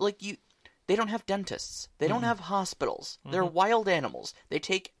good are you, they don't have dentists. They don't have hospitals. They're wild animals. They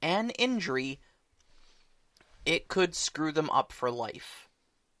take an injury, it could screw them up for life.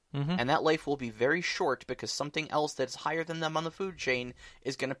 And that life will be very short because something else that's higher than them on the food chain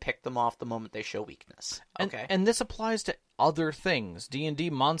is going to pick them off the moment they show weakness. Okay. And this applies to other things, D&D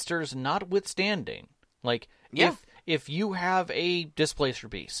monsters notwithstanding. Like, Yeah. if you have a Displacer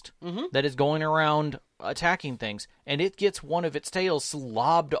Beast that is going around attacking things, and it gets one of its tails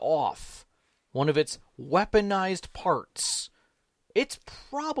slobbed off, one of its weaponized parts, it's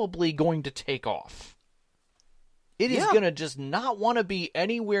probably going to take off. It is going to just not want to be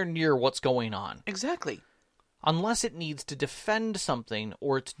anywhere near what's going on. Exactly. Unless it needs to defend something,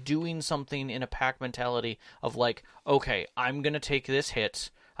 or it's doing something in a pack mentality of like, okay, I'm going to take this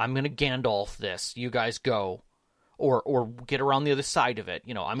hit, I'm going to Gandalf this, you guys go. Or get around the other side of it.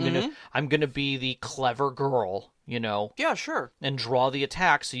 I'm gonna be the clever girl, Yeah, sure. and draw the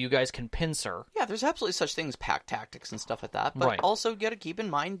attack so you guys can pincer. Yeah, there's absolutely such things as pack tactics and stuff like that. But Right. also you got to keep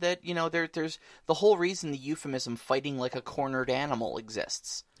in mind that, there's the whole reason the euphemism fighting like a cornered animal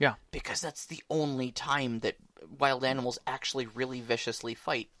exists. Yeah. Because that's the only time that wild animals actually really viciously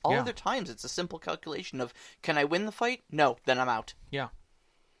fight. All Yeah. other times it's a simple calculation of, can I win the fight? No, then I'm out. Yeah.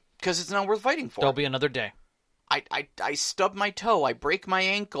 Because it's not worth fighting for. There'll be another day. I stub my toe, I break my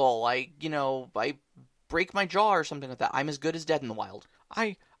ankle, I break my jaw or something like that. I'm as good as dead in the wild.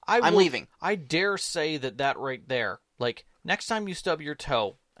 I'm leaving. I dare say that right there. Like, next time you stub your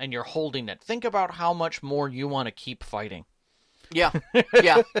toe and you're holding it, think about how much more you want to keep fighting. Yeah.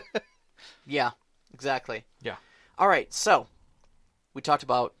 Yeah. Yeah. Exactly. Yeah. All right, so we talked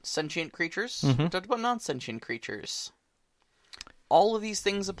about sentient creatures. Mm-hmm. We talked about non-sentient creatures. All of these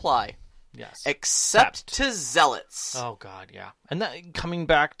things apply, Yes. except to zealots. Oh God, yeah. And that coming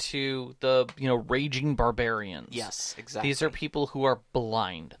back to the raging barbarians. Yes, exactly. These are people who are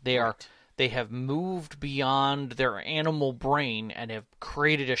blind. They have moved beyond their animal brain and have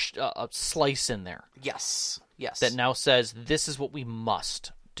created a slice in there Yes. Yes. that now says, this is what we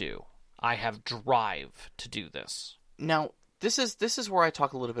must do. I have drive to do this. Now, this is where I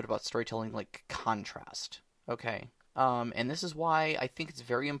talk a little bit about storytelling, like contrast. Okay. And this is why I think it's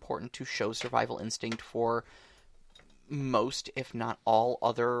very important to show survival instinct for most, if not all,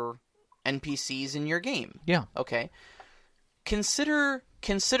 other NPCs in your game. Yeah. Okay. Consider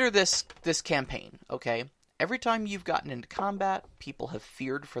this campaign. Okay. Every time you've gotten into combat, people have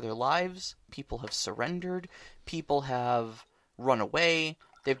feared for their lives. People have surrendered. People have run away.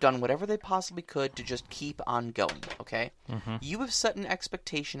 They've done whatever they possibly could to just keep on going. Okay. Mm-hmm. You have set an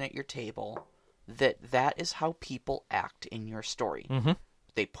expectation at your table that is how people act in your story. Mm-hmm.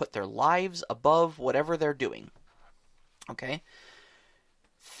 They put their lives above whatever they're doing. Okay?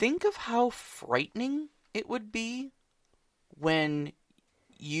 Think of how frightening it would be when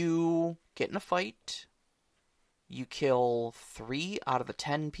you get in a fight, you kill 3 out of the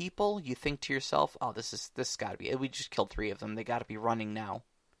 10 people, you think to yourself, oh, this gotta be it. We just killed 3 of them. They gotta be running now.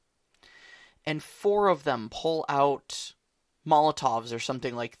 And 4 of them pull out Molotovs or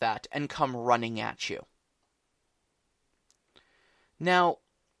something like that and come running at you. Now,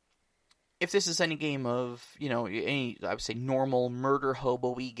 if this is any game of, any, I would say, normal murder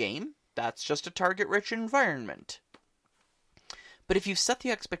hobo-y game, that's just a target-rich environment. But if you've set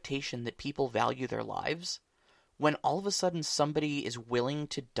the expectation that people value their lives, when all of a sudden somebody is willing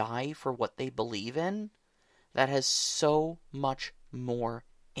to die for what they believe in, that has so much more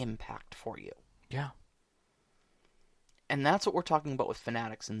impact for you. Yeah. And that's what we're talking about with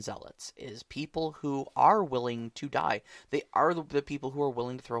fanatics and zealots, is people who are willing to die. They are the people who are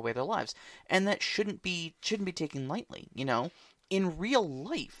willing to throw away their lives. And that shouldn't be taken lightly, In real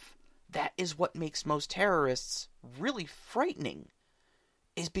life, that is what makes most terrorists really frightening,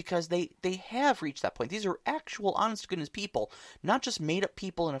 is because they have reached that point. These are actual, honest-to-goodness people, not just made-up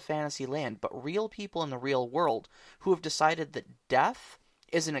people in a fantasy land, but real people in the real world who have decided that death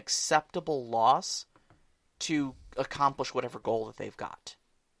is an acceptable loss to accomplish whatever goal that they've got.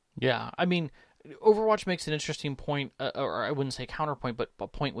 Yeah, I mean, Overwatch makes an interesting point, or I wouldn't say counterpoint, but a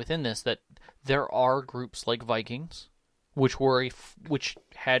point within this, that there are groups like Vikings, which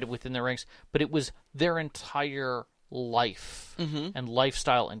had within their ranks, but it was their entire life and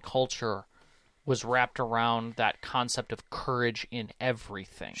lifestyle and culture was wrapped around that concept of courage in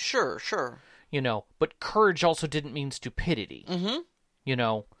everything. Sure, sure. But courage also didn't mean stupidity. Mm-hmm.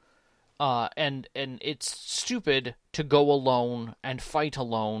 And it's stupid to go alone and fight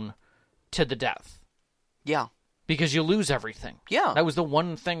alone to the death. Yeah. Because you lose everything. Yeah. That was the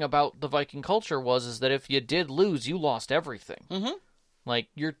one thing about the Viking culture is that if you did lose, you lost everything. Mm-hmm. Like,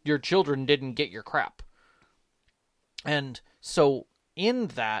 your children didn't get your crap. And so, in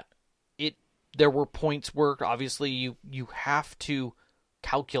that, there were points where, obviously, you have to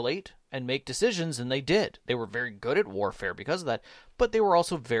calculate and make decisions, and they did. They were very good at warfare because of that, but they were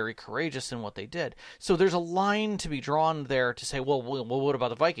also very courageous in what they did. So there's a line to be drawn there to say, well, what about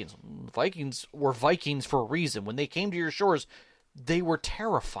the Vikings? The Vikings were Vikings for a reason. When they came to your shores, they were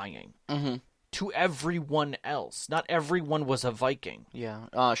terrifying to everyone else. Not everyone was a Viking.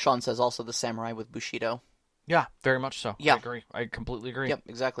 Yeah. Sean says also the samurai with Bushido. Yeah, very much so. Yeah. I agree. I completely agree. Yep,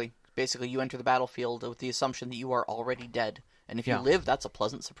 exactly. Basically, you enter the battlefield with the assumption that you are already dead. And if you live, that's a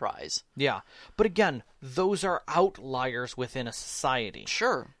pleasant surprise. Yeah. But again, those are outliers within a society.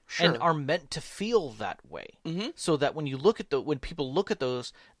 Sure. And are meant to feel that way. Mm-hmm. So that when people look at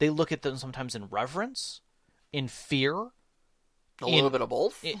those, they look at them sometimes in reverence, in fear. A little bit of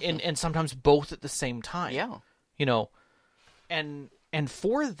both. And sometimes both at the same time. Yeah. And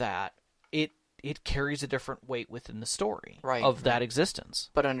for that, it carries a different weight within the story of that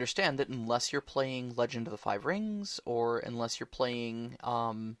existence. But understand that unless you're playing Legend of the Five Rings, or unless you're playing,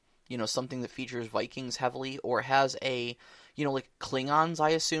 something that features Vikings heavily, or has a, like Klingons, I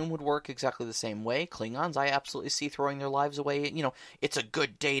assume would work exactly the same way. Klingons, I absolutely see throwing their lives away. It's a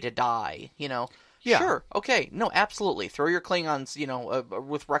good day to die. Yeah. Sure. Okay. No, absolutely. Throw your Klingons,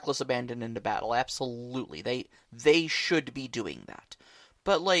 with reckless abandon into battle. Absolutely. They should be doing that.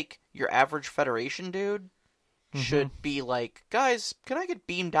 But, like, your average Federation dude should be like, guys, can I get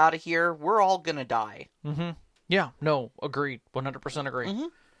beamed out of here? We're all gonna die. Mm-hmm. Yeah, no, agreed. 100% agree. Mm-hmm.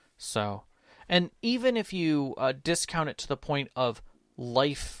 So, and even if you discount it to the point of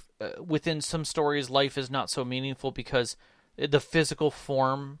life, within some stories, life is not so meaningful because the physical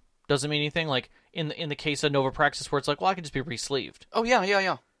form doesn't mean anything. Like, in the case of Nova Praxis, where it's like, well, I can just be re-sleeved. Oh,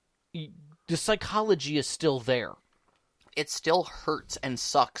 yeah. The psychology is still there. It still hurts and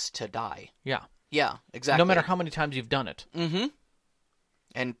sucks to die. Yeah. Yeah, exactly. No matter how many times you've done it. Mm-hmm.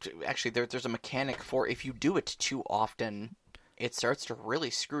 And actually, there's a mechanic for if you do it too often, it starts to really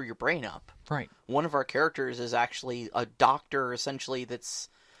screw your brain up. Right. One of our characters is actually a doctor, essentially, that's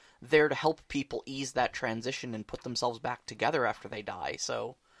there to help people ease that transition and put themselves back together after they die.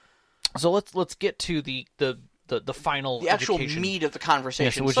 So let's get to the final actual education. Meat of the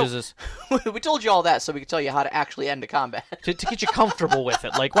conversation. Yes, which is this. We told you all that so we could tell you how to actually end a combat. to get you comfortable with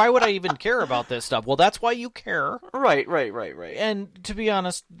it. Like, why would I even care about this stuff? Well, that's why you care. Right. And to be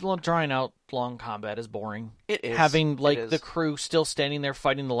honest, drawing out long combat is boring. It is. Having, the crew still standing there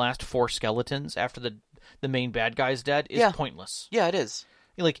fighting the last 4 skeletons after the main bad guy's dead is pointless. Yeah, it is.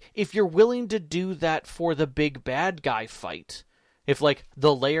 Like, if you're willing to do that for the big bad guy fight... If,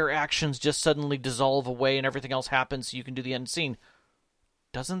 the layer actions just suddenly dissolve away and everything else happens so you can do the end scene,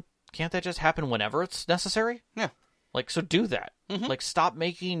 can't that just happen whenever it's necessary? Yeah. So do that. Mm-hmm. Stop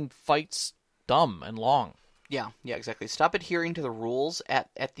making fights dumb and long. Yeah, exactly. Stop adhering to the rules at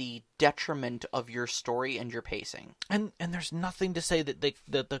the detriment of your story and your pacing. And there's nothing to say that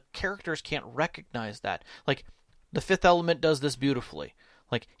the characters can't recognize that. The Fifth Element does this beautifully.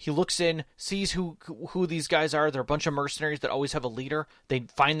 He looks in, sees who these guys are. They're a bunch of mercenaries that always have a leader. They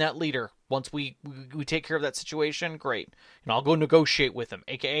find that leader. Once we take care of that situation, great. And I'll go negotiate with him,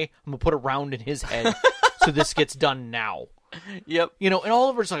 a.k.a. I'm going to put a round in his head so this gets done now. Yep. And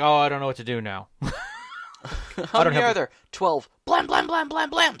Oliver's like, oh, I don't know what to do now. How many are there? 12. Blam, blam, blam, blam,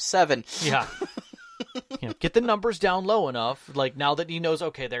 blam. 7. Yeah. Get the numbers down low enough, now that he knows,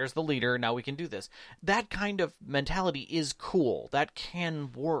 okay, there's the leader, now we can do this. That kind of mentality is cool. That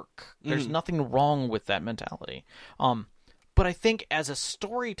can work. There's nothing wrong with that mentality. But I think as a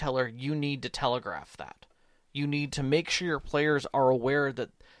storyteller, you need to telegraph that. You need to make sure your players are aware that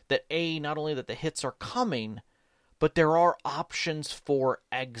not only that the hits are coming, but there are options for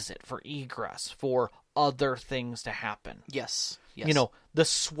exit, for egress, for other things to happen. Yes. The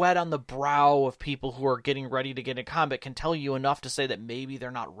sweat on the brow of people who are getting ready to get in combat can tell you enough to say that maybe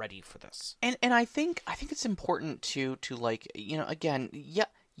they're not ready for this. And I think it's important to again,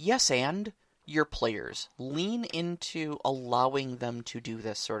 yes, and your players lean into allowing them to do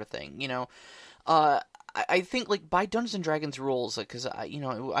this sort of thing. I think by Dungeons and Dragons rules, because I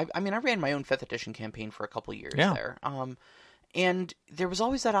ran my own 5th edition campaign for a couple years there. And there was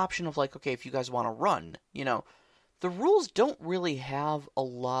always that option of okay, if you guys want to run, the rules don't really have a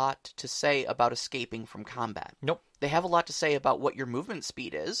lot to say about escaping from combat. Nope. They have a lot to say about what your movement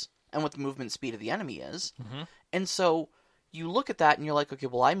speed is and what the movement speed of the enemy is. Mm-hmm. And so you look at that and you're like, okay,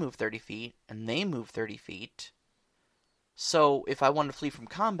 well, I move 30 feet and they move 30 feet. So if I want to flee from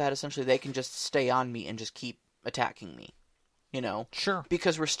combat, essentially they can just stay on me and just keep attacking me. Sure.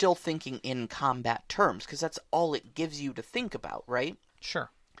 Because we're still thinking in combat terms, because that's all it gives you to think about, right? Sure.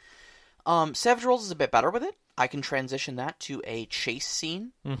 Savage Worlds is a bit better with it. I can transition that to a chase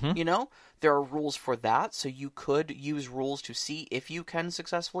scene. Mm-hmm. There are rules for that, so you could use rules to see if you can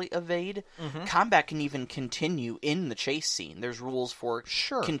successfully evade. Mm-hmm. Combat can even continue in the chase scene. There's rules for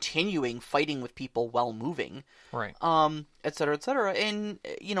continuing fighting with people while moving, right? Et cetera, et cetera. And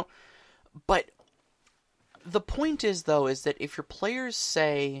but the point is, though, is that if your players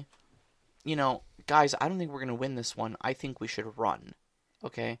say, guys, I don't think we're going to win this one. I think we should run.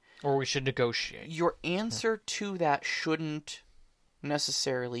 Okay? Or we should negotiate. Your answer to that shouldn't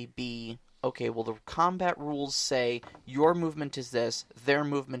necessarily be, okay, well, the combat rules say your movement is this, their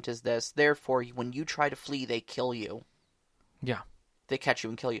movement is this, therefore, when you try to flee, they kill you. Yeah. They catch you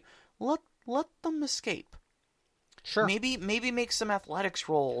and kill you. Let them escape. Sure. Maybe make some athletics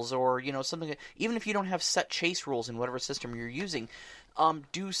rolls or, something. Even if you don't have set chase rules in whatever system you're using,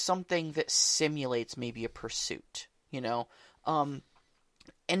 do something that simulates maybe a pursuit,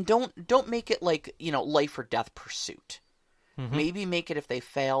 and don't make it like, life or death pursuit. Mm-hmm. Maybe make it if they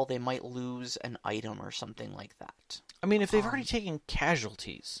fail, they might lose an item or something like that. I mean, if they've already taken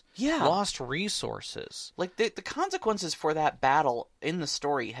casualties, lost resources. Like, the consequences for that battle in the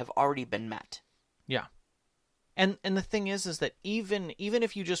story have already been met. Yeah. And the thing is that even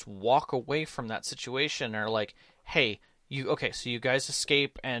if you just walk away from that situation or like, hey, so you guys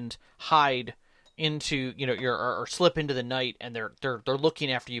escape and hide into, or slip into the night and they're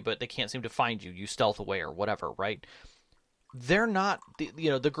looking after you, but they can't seem to find you. You stealth away or whatever, right? They're not,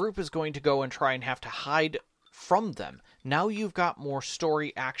 the group is going to go and try and have to hide from them. Now you've got more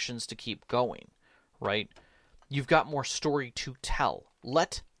story actions to keep going, right? You've got more story to tell.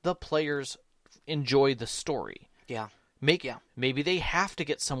 Let the players enjoy the story. Yeah. Maybe they have to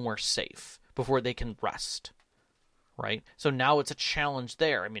get somewhere safe before they can rest, right? So now it's a challenge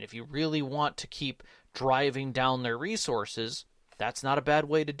there. I mean, if you really want to keep driving down their resources, that's not a bad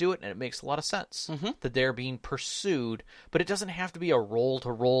way to do it, and it makes a lot of sense that they're being pursued, but it doesn't have to be a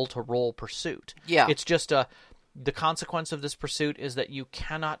roll-to-roll-to-roll pursuit. Yeah. It's just the consequence of this pursuit is that you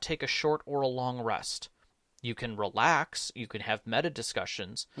cannot take a short or a long rest. You can relax, you can have meta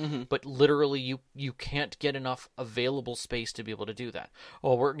discussions, but literally you can't get enough available space to be able to do that.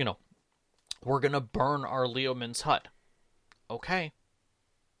 Oh, we're going to burn our Leomund's hut. Okay.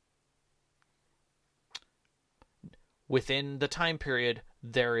 Within the time period,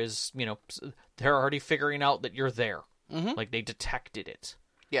 there is, they're already figuring out that you're there. Mm-hmm. Like, they detected it.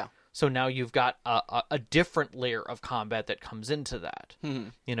 Yeah. So now you've got a different layer of combat that comes into that.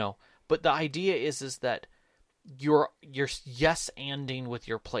 Mm-hmm. But the idea is that you're yes-anding with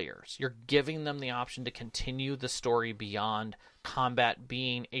your players. You're giving them the option to continue the story beyond combat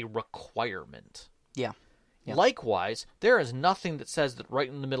being a requirement. Yeah. Yeah. Likewise, there is nothing that says that right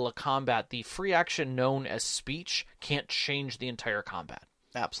in the middle of combat, the free action known as speech can't change the entire combat.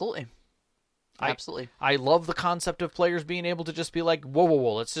 Absolutely. I love the concept of players being able to just be like,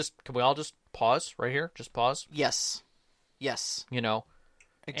 whoa, can we all just pause right here? Just pause? Yes.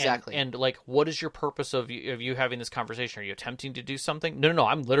 Exactly. And like, what is your purpose of you having this conversation? Are you attempting to do something? No,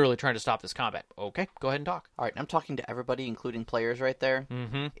 I'm literally trying to stop this combat. Okay, go ahead and talk. All right, I'm talking to everybody, including players right there.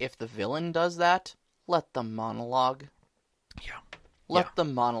 Mm-hmm. If the villain does that, let them monologue. Yeah. Let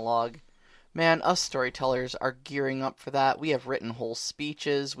them monologue. Man, us storytellers are gearing up for that. We have written whole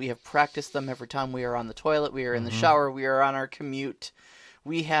speeches. We have practiced them every time we are on the toilet, we are in the shower, we are on our commute.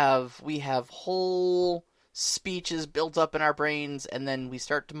 We have whole speeches built up in our brains, and then we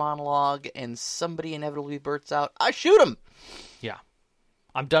start to monologue, and somebody inevitably bursts out, I shoot him! Yeah.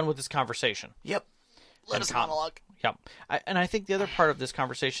 I'm done with this conversation. Yep. Let us monologue. Yep. And I think the other part of this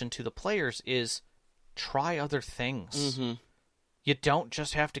conversation to the players is try other things. Mm-hmm. You don't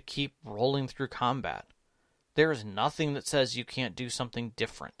just have to keep rolling through combat. There is nothing that says you can't do something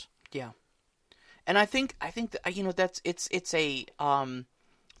different. Yeah. And I think that, that's it's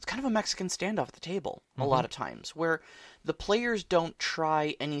kind of a Mexican standoff at the table a lot of times, where the players don't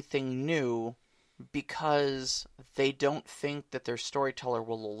try anything new because they don't think that their storyteller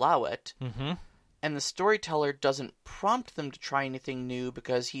will allow it. Mm-hmm. And the storyteller doesn't prompt them to try anything new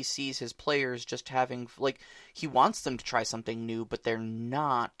because he sees his players just having, he wants them to try something new, but they're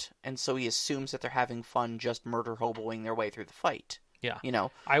not. And so he assumes that they're having fun just murder hoboing their way through the fight. Yeah. You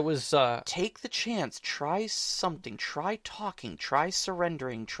know, I was take the chance, try something, try talking, try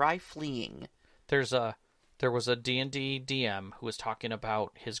surrendering, try fleeing. there was a D&D DM who was talking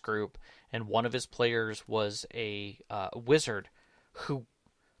about his group, and one of his players was a wizard who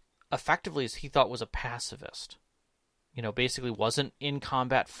effectively he thought was a pacifist. You know, basically wasn't in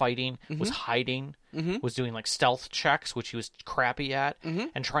combat fighting, was hiding, was doing like stealth checks, which he was crappy at,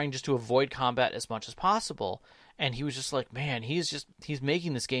 and trying just to avoid combat as much as possible. And he was just like, man, he's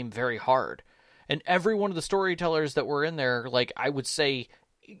making this game very hard. And every one of the storytellers that were in there, like, I would say,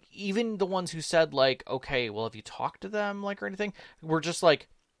 even the ones who said, like, okay, well, have you talked to them, like, or anything, were just like,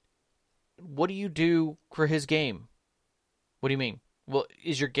 what do you do for his game? What do you mean? Well,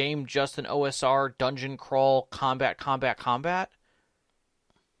 is your game just an OSR, dungeon crawl, combat?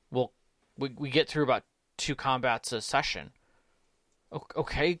 Well, we get through about 2 combats a session.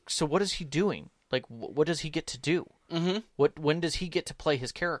 Okay, so what is he doing? Like, what does he get to do? When does he get to play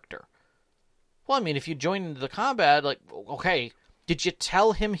his character? Well, I mean, if you join into the combat, like, okay, did you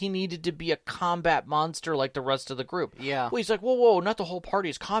tell him he needed to be a combat monster like the rest of the group? Yeah. Well, he's like, whoa, not the whole party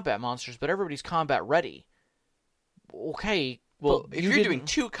is combat monsters, but everybody's combat ready. Okay, well, if you're doing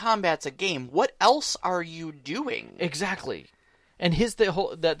 2 combats a game, what else are you doing? Exactly. And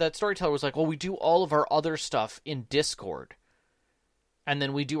that storyteller was like, well, we do all of our other stuff in Discord. And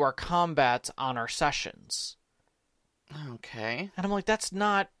then we do our combats on our sessions. Okay. And I'm like, that's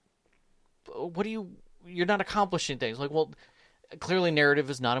not... You're not accomplishing things. Like, well, clearly narrative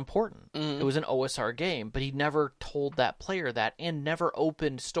is not important. It was an OSR game, but he never told that player that and never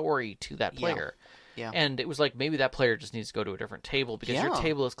opened story to that player. Yeah. And it was like, maybe that player just needs to go to a different table because your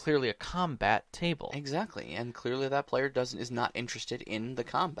table is clearly a combat table. Exactly. And clearly that player is not interested in the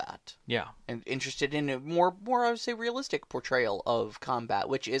combat. Yeah. And interested in a more I would say realistic portrayal of combat,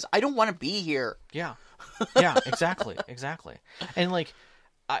 which is I don't want to be here. Yeah. Yeah, exactly. And like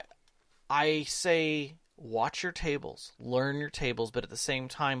I say watch your tables, learn your tables, but at the same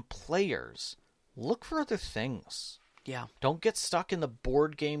time players look for other things. Yeah. Don't get stuck in the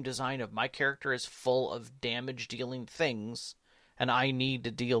board game design of my character is full of damage-dealing things, and I need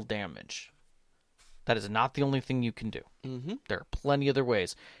to deal damage. That is not the only thing you can do. There are plenty other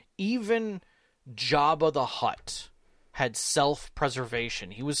ways. Even Jabba the Hutt had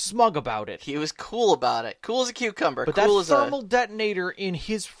self-preservation. He was smug about it. He was cool about it. Cool as a cucumber. But cool that thermal detonator in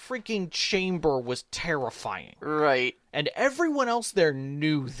his freaking chamber was terrifying. Right. And everyone else there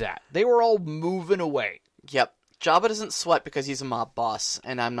knew that. They were all moving away. Yep. Jabba doesn't sweat because he's a mob boss,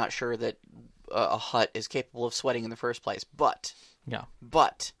 and I'm not sure that a Hutt is capable of sweating in the first place. But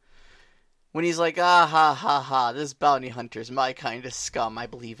when he's like, ah ha ha ha, this bounty hunter's my kind of scum, I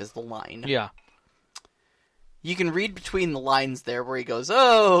believe is the line. Yeah. You can read between the lines there where he goes,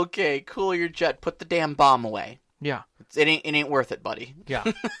 oh, okay, cool your jet, put the damn bomb away. Yeah. It ain't worth it, buddy.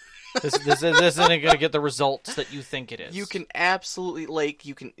 Yeah. This isn't going to get the results that you think it is. You can absolutely,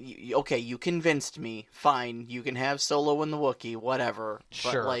 okay, you convinced me. Fine, you can have Solo and the Wookiee, whatever.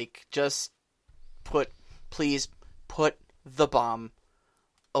 Sure. But, just please put the bomb.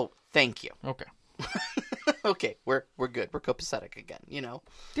 Oh, thank you. Okay. Okay, we're good. We're copacetic again,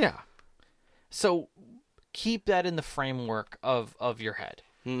 Yeah. So keep that in the framework of your head.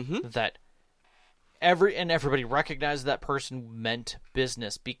 That everybody recognized that person meant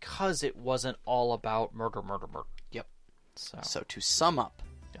business because it wasn't all about murder. Yep. So to sum up.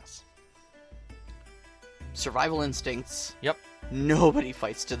 Yes. Survival instincts. Yep. Nobody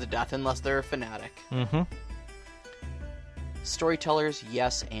fights to the death unless they're a fanatic. Storytellers,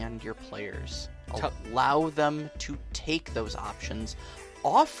 yes, and your players. Allow them to take those options.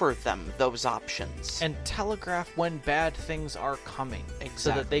 Offer them those options. And telegraph when bad things are coming. Exactly.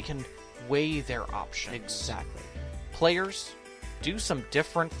 So that they can weigh their options. Exactly. Players, do some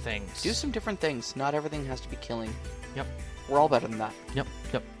different things. Do some different things. Not everything has to be killing. Yep. We're all better than that. Yep.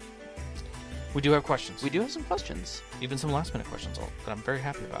 We do have questions. We do have some questions. Even some last-minute questions that I'm very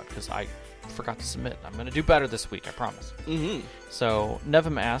happy about because I forgot to submit. I'm going to do better this week, I promise. So,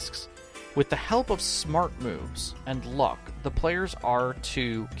 Nevim asks, with the help of smart moves and luck, the players are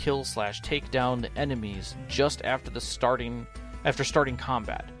to kill/take down the enemies just after starting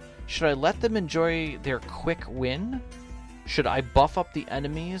combat. Should I let them enjoy their quick win? Should I buff up the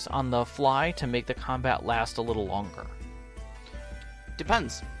enemies on the fly to make the combat last a little longer?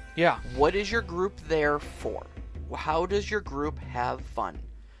 Depends. Yeah. What is your group there for? How does your group have fun?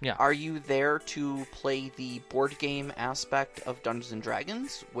 Yeah. Are you there to play the board game aspect of Dungeons &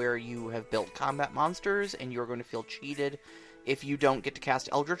 Dragons, where you have built combat monsters and you're going to feel cheated if you don't get to cast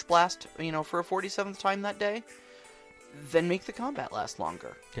Eldritch Blast, for a 47th time that day? Then make the combat last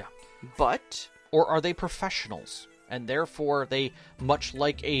longer. Yeah. But... Or are they professionals and therefore they, much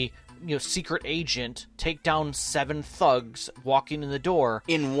like a secret agent, take down 7 thugs walking in the door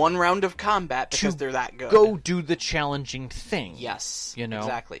in one round of combat because they're that good. Go do the challenging thing. Yes, you know,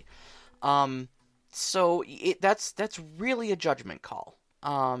 exactly. So that's really a judgment call.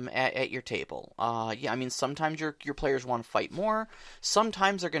 At your table. Yeah, I mean, sometimes your players want to fight more.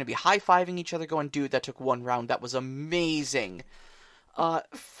 Sometimes they're going to be high-fiving each other going, dude, that took one round. That was amazing.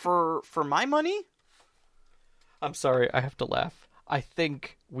 For my money? I'm sorry, I have to laugh. I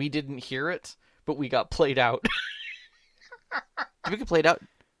think we didn't hear it, but we got played out. Did we get played out?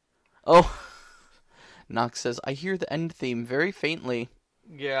 Oh. Nox says, I hear the end theme very faintly.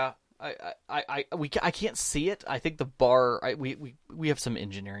 Yeah. I can't see it. I think the bar. We have some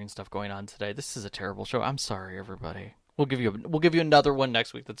engineering stuff going on today. This is a terrible show. I'm sorry, everybody. We'll give you another one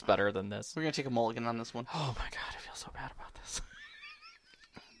next week that's better than this. We're gonna take a mulligan on this one. Oh my god, I feel so bad about this.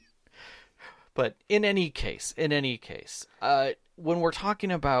 But in any case, when we're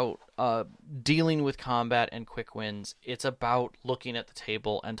talking about dealing with combat and quick wins, it's about looking at the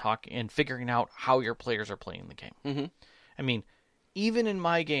table and figuring out how your players are playing the game. Mm-hmm. I mean, even in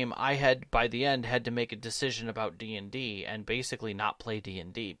my game, I had, by the end, had to make a decision about D&D and basically not play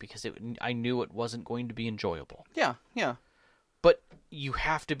D&D because I knew it wasn't going to be enjoyable. Yeah, yeah. But you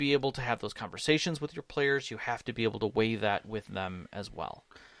have to be able to have those conversations with your players. You have to be able to weigh that with them as well.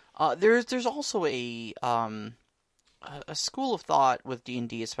 There's also a school of thought with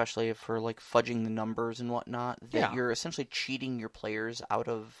D&D, especially for like fudging the numbers and whatnot, that you're essentially cheating your players out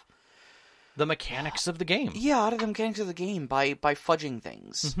of the mechanics of the game. Yeah, out of the mechanics of the game by fudging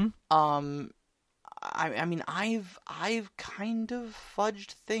things. Mm-hmm. I mean, I've kind of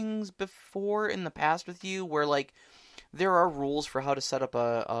fudged things before in the past with you, where like there are rules for how to set up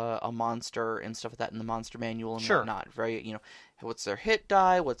a monster and stuff like that in the monster manual and whatnot. Right? You know, what's their hit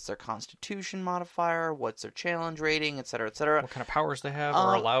die, what's their Constitution modifier, what's their challenge rating, etc., etc. What kind of powers they have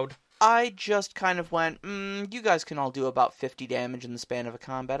or allowed. I just kind of went, you guys can all do about 50 damage in the span of a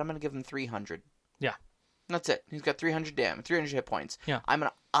combat. I'm going to give him 300. Yeah. That's it. He's got 300 damage, 300 hit points. Yeah. I'm going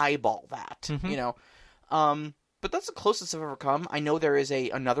to eyeball that, you know. But that's the closest I've ever come. I know there is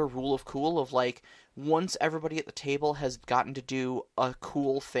another rule of cool of, like, once everybody at the table has gotten to do a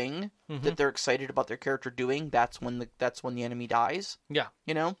cool thing that they're excited about their character doing, that's when the enemy dies. Yeah.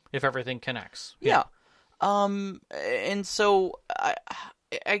 You know? If everything connects. Yeah. And so...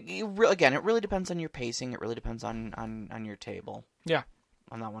 again, it really depends on your pacing. It really depends on your table. Yeah.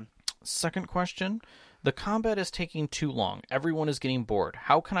 On that one. Second question. The combat is taking too long. Everyone is getting bored.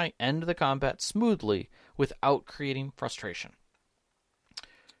 How can I end the combat smoothly without creating frustration?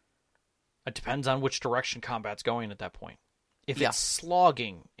 It depends on which direction combat's going at that point. If it's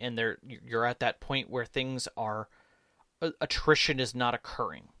slogging and you're at that point where things are... attrition is not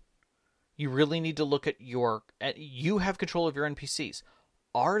occurring. You really need to look at you have control of your NPCs.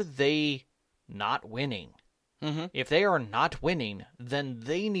 Are they not winning? Mm-hmm. If they are not winning, then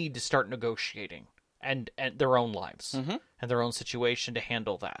they need to start negotiating and their own lives and their own situation to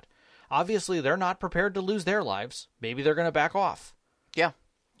handle that. Obviously, they're not prepared to lose their lives. Maybe they're going to back off. Yeah.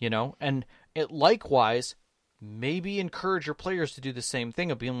 You know, and likewise, maybe encourage your players to do the same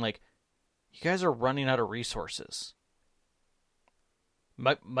thing of being like, you guys are running out of resources.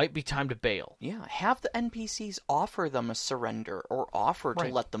 Might be time to bail. Yeah, have the NPCs offer them a surrender or offer to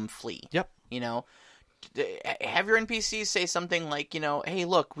let them flee. Yep. You know, have your NPCs say something like, you know, hey,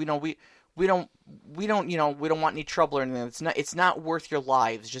 look, we don't want any trouble or anything. It's not worth your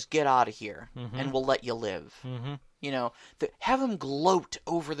lives. Just get out of here, and we'll let you live. Mm-hmm. You know, have them gloat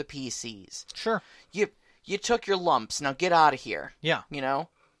over the PCs. Sure. You took your lumps. Now get out of here. Yeah. You know,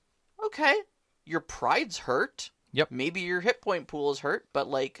 okay, your pride's hurt. Yep. Maybe your hit point pool is hurt, but,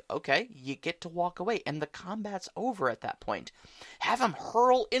 like, okay, you get to walk away, and the combat's over at that point. Have them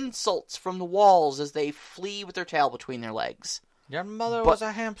hurl insults from the walls as they flee with their tail between their legs. Your mother was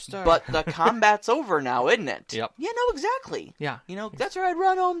a hamster. But the combat's over now, isn't it? Yep. Yeah, no, exactly. Yeah. You know, that's right,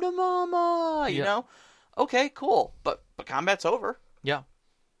 run home to mama, you know? Okay, cool, but combat's over. Yeah.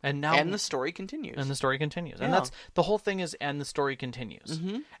 And the story continues. And the story continues. Yeah. And that's the whole thing is, and the story continues.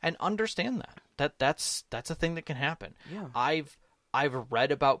 Mm-hmm. And understand that's a thing that can happen. Yeah. I've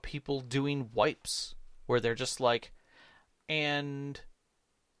read about people doing wipes where they're just like, and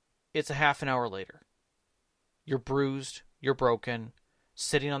it's a half an hour later. You're bruised, you're broken,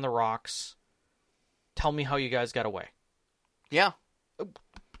 sitting on the rocks. Tell me how you guys got away. Yeah.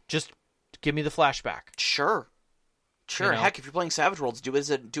 Just give me the flashback. Sure. Sure, You know? Heck, if you're playing Savage Worlds, do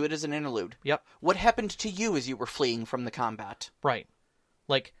it as an interlude. Yep. What happened to you as you were fleeing from the combat? Right.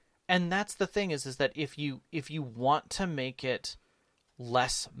 Like, and that's the thing is that if you want to make it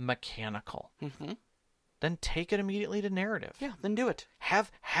less mechanical, then take it immediately to narrative. Yeah, then do it.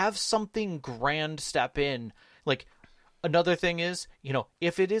 Have something grand step in. Like, another thing is,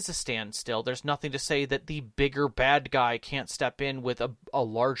 if it is a standstill, there's nothing to say that the bigger bad guy can't step in with a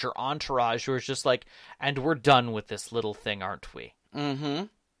larger entourage who is just like, and we're done with this little thing, aren't we? Mm-hmm.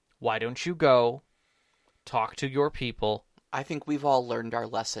 Why don't you go talk to your people? I think we've all learned our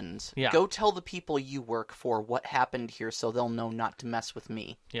lessons. Yeah. Go tell the people you work for what happened here so they'll know not to mess with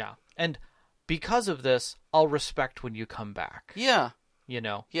me. Yeah. And because of this, I'll respect when you come back. Yeah.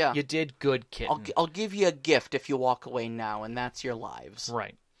 Yeah. You did good, kitten. I'll give you a gift if you walk away now, and that's your lives.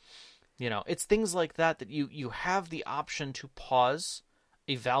 Right. It's things like that you have the option to pause,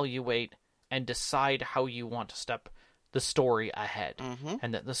 evaluate, and decide how you want to step the story ahead,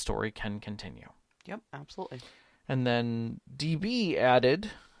 and that the story can continue. Yep, absolutely. And then DB added,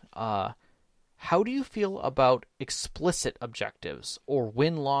 how do you feel about explicit objectives or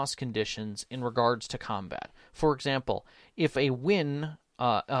win-loss conditions in regards to combat? For example, if a win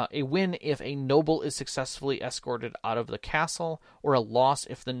if a noble is successfully escorted out of the castle, or a loss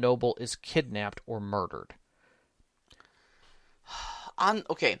if the noble is kidnapped or murdered.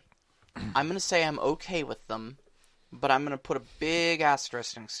 Okay, I'm going to say I'm okay with them, but I'm going to put a big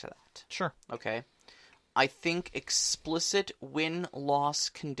asterisk next to that. Sure. Okay. I think explicit win-loss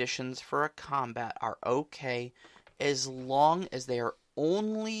conditions for a combat are okay as long as they are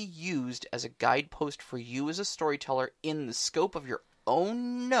only used as a guidepost for you as a storyteller in the scope of your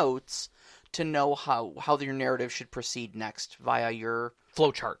own notes to know how your narrative should proceed next via your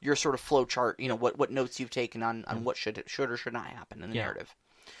flowchart. Your sort of flowchart, what notes you've taken on what should or should not happen in the narrative.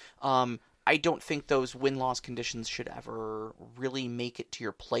 I don't think those win-loss conditions should ever really make it to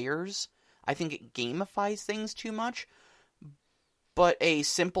your players. I think it gamifies things too much, but a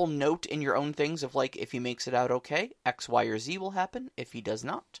simple note in your own things of like, if he makes it out okay, X, Y, or Z will happen. If he does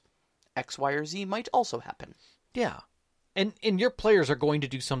not, X, Y, or Z might also happen. Yeah. And your players are going to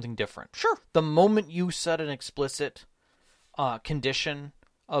do something different. Sure. The moment you set an explicit condition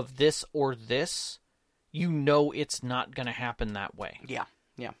of this or this, it's not going to happen that way. Yeah.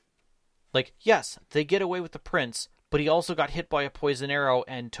 Like, yes, they get away with the prince, but he also got hit by a poison arrow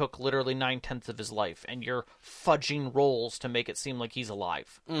and took literally 9/10 of his life, and you're fudging rolls to make it seem like he's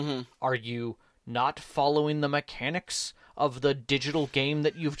alive. Mm-hmm. Are you not following the mechanics of the digital game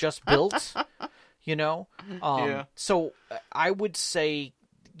that you've just built? Yeah. So I would say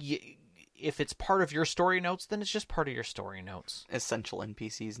if it's part of your story notes, then it's just part of your story notes. Essential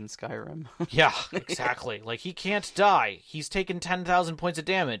NPCs in Skyrim. Yeah, exactly. Like, he can't die. He's taken 10,000 points of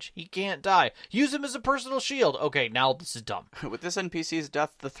damage. He can't die. Use him as a personal shield. Okay, now this is dumb. With this NPC's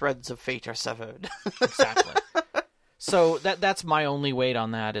death, the threads of fate are severed. Exactly. So that's my only weight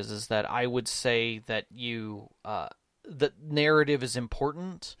on that is that I would say that that narrative is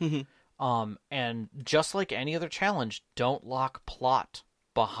important. Mm-hmm. And just like any other challenge, don't lock plot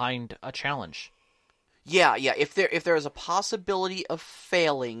behind a challenge. Yeah. If there is a possibility of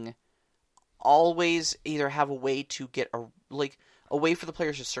failing, always either have a way to get a way for the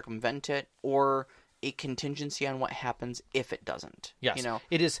players to circumvent it, or a contingency on what happens if it doesn't. Yes.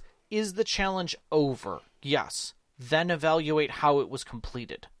 It is the challenge over? Yes. Then evaluate how it was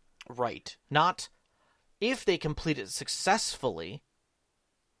completed. Right. Not if they complete it successfully.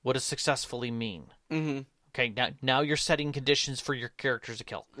 What does successfully mean? Mm-hmm. Okay, now you're setting conditions for your characters to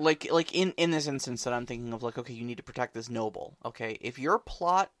kill. Like in this instance that I'm thinking of, like, okay, you need to protect this noble. Okay, if your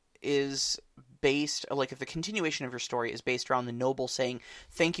plot is based, like, if the continuation of your story is based around the noble saying,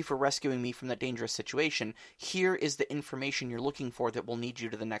 thank you for rescuing me from that dangerous situation, here is the information you're looking for that will lead you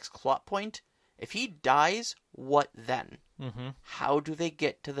to the next plot point. If he dies, what then? Mm-hmm. How do they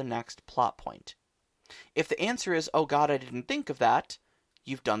get to the next plot point? If the answer is, oh god, I didn't think of that,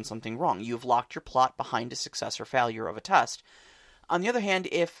 you've done something wrong. You've locked your plot behind a success or failure of a test. On the other hand,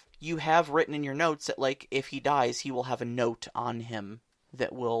 if you have written in your notes that, like, if he dies, he will have a note on him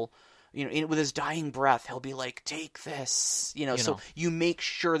that will, with his dying breath, he'll be like, take this, so you make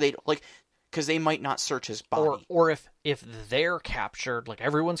sure they, like, because they might not search his body. Or if they're captured, like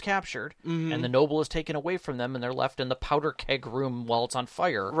everyone's captured, mm-hmm. and the noble is taken away from them and they're left in the powder keg room while it's on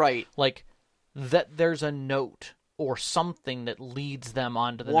fire. Right. Like, that there's a note or something that leads them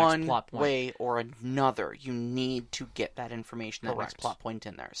on to the next plot point. One way or another, you need to get that information, that Correct. next plot point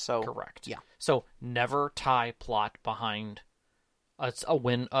in there. So correct. Yeah. So never tie plot behind a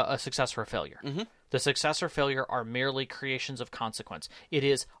win, a success or a failure. Mm-hmm. The success or failure are merely creations of consequence. It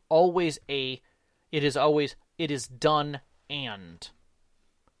is done and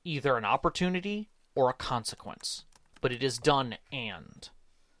either an opportunity or a consequence, but it is done and.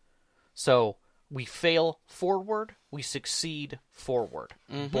 So we fail forward, we succeed forward.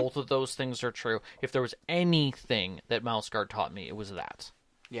 Both of those things are true. If there was anything that Mouse Guard taught me, it was that.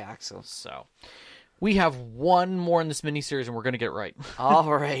 Yeah, excellent. So, we have one more in this miniseries, and we're going to get it right.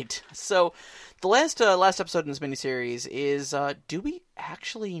 All right. So, the last episode in this miniseries is, do we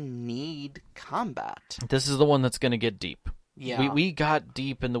actually need combat? This is the one that's going to get deep. Yeah. We got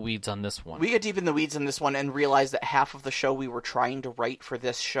deep in the weeds on this one. We got deep in the weeds on this one and realized that half of the show we were trying to write for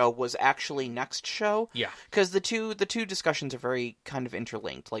this show was actually next show. Yeah. Because the two discussions are very kind of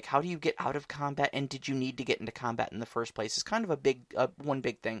interlinked. Like, how do you get out of combat, and did you need to get into combat in the first place? Is kind of a big one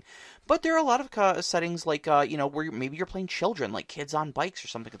big thing. But there are a lot of settings like where maybe you're playing children, like kids on bikes or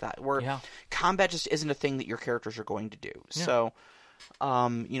something like that, where combat just isn't a thing that your characters are going to do. Yeah. So.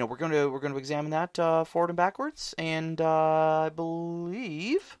 We're going to examine that forward and backwards, and I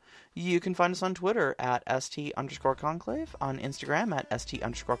believe you can find us on Twitter at @ST_Conclave, on Instagram at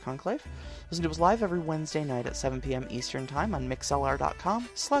 @ST_Conclave. Listen to us live every Wednesday night at 7 p.m. Eastern Time on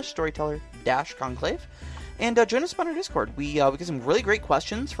mixlr.com/storyteller-conclave. And join us on our Discord. We get some really great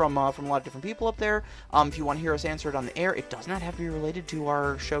questions from a lot of different people up there. If you want to hear us answer it on the air, it does not have to be related to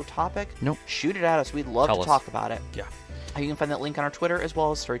our show topic. Nope. Shoot it at us. We'd love to talk about it. Yeah. You can find that link on our Twitter as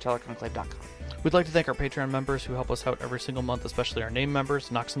well as storytellerconclave.com. We'd like to thank our Patreon members who help us out every single month, especially our name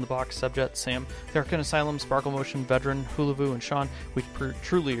members, Knox in the Box, Subjet, Sam, The Arcan Asylum, Sparkle Motion, Vedran, Hulavu, and Sean. We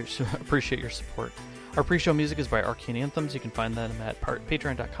truly appreciate your support. Our pre-show music is by Arcane Anthems. You can find them at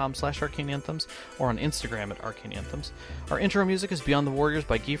patreon.com/Arcane Anthems or on Instagram at Arcane Anthems. Our intro music is Beyond the Warriors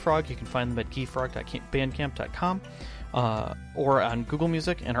by Geefrog. You can find them at geefrog.bandcamp.com. Or on Google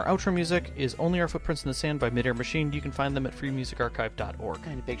Music, and our outro music is Only Our Footprints in the Sand by Midair Machine. You can find them at freemusicarchive.org.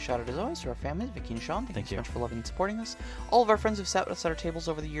 And a big shout out as always to our families, Vicky and Sean. Thank you so much for loving and supporting us. All of our friends who've sat with us at our tables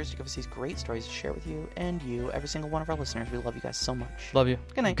over the years to give us these great stories to share with you, and you, every single one of our listeners. We love you guys so much. Love you.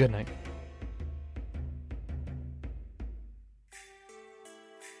 Good night. Good night.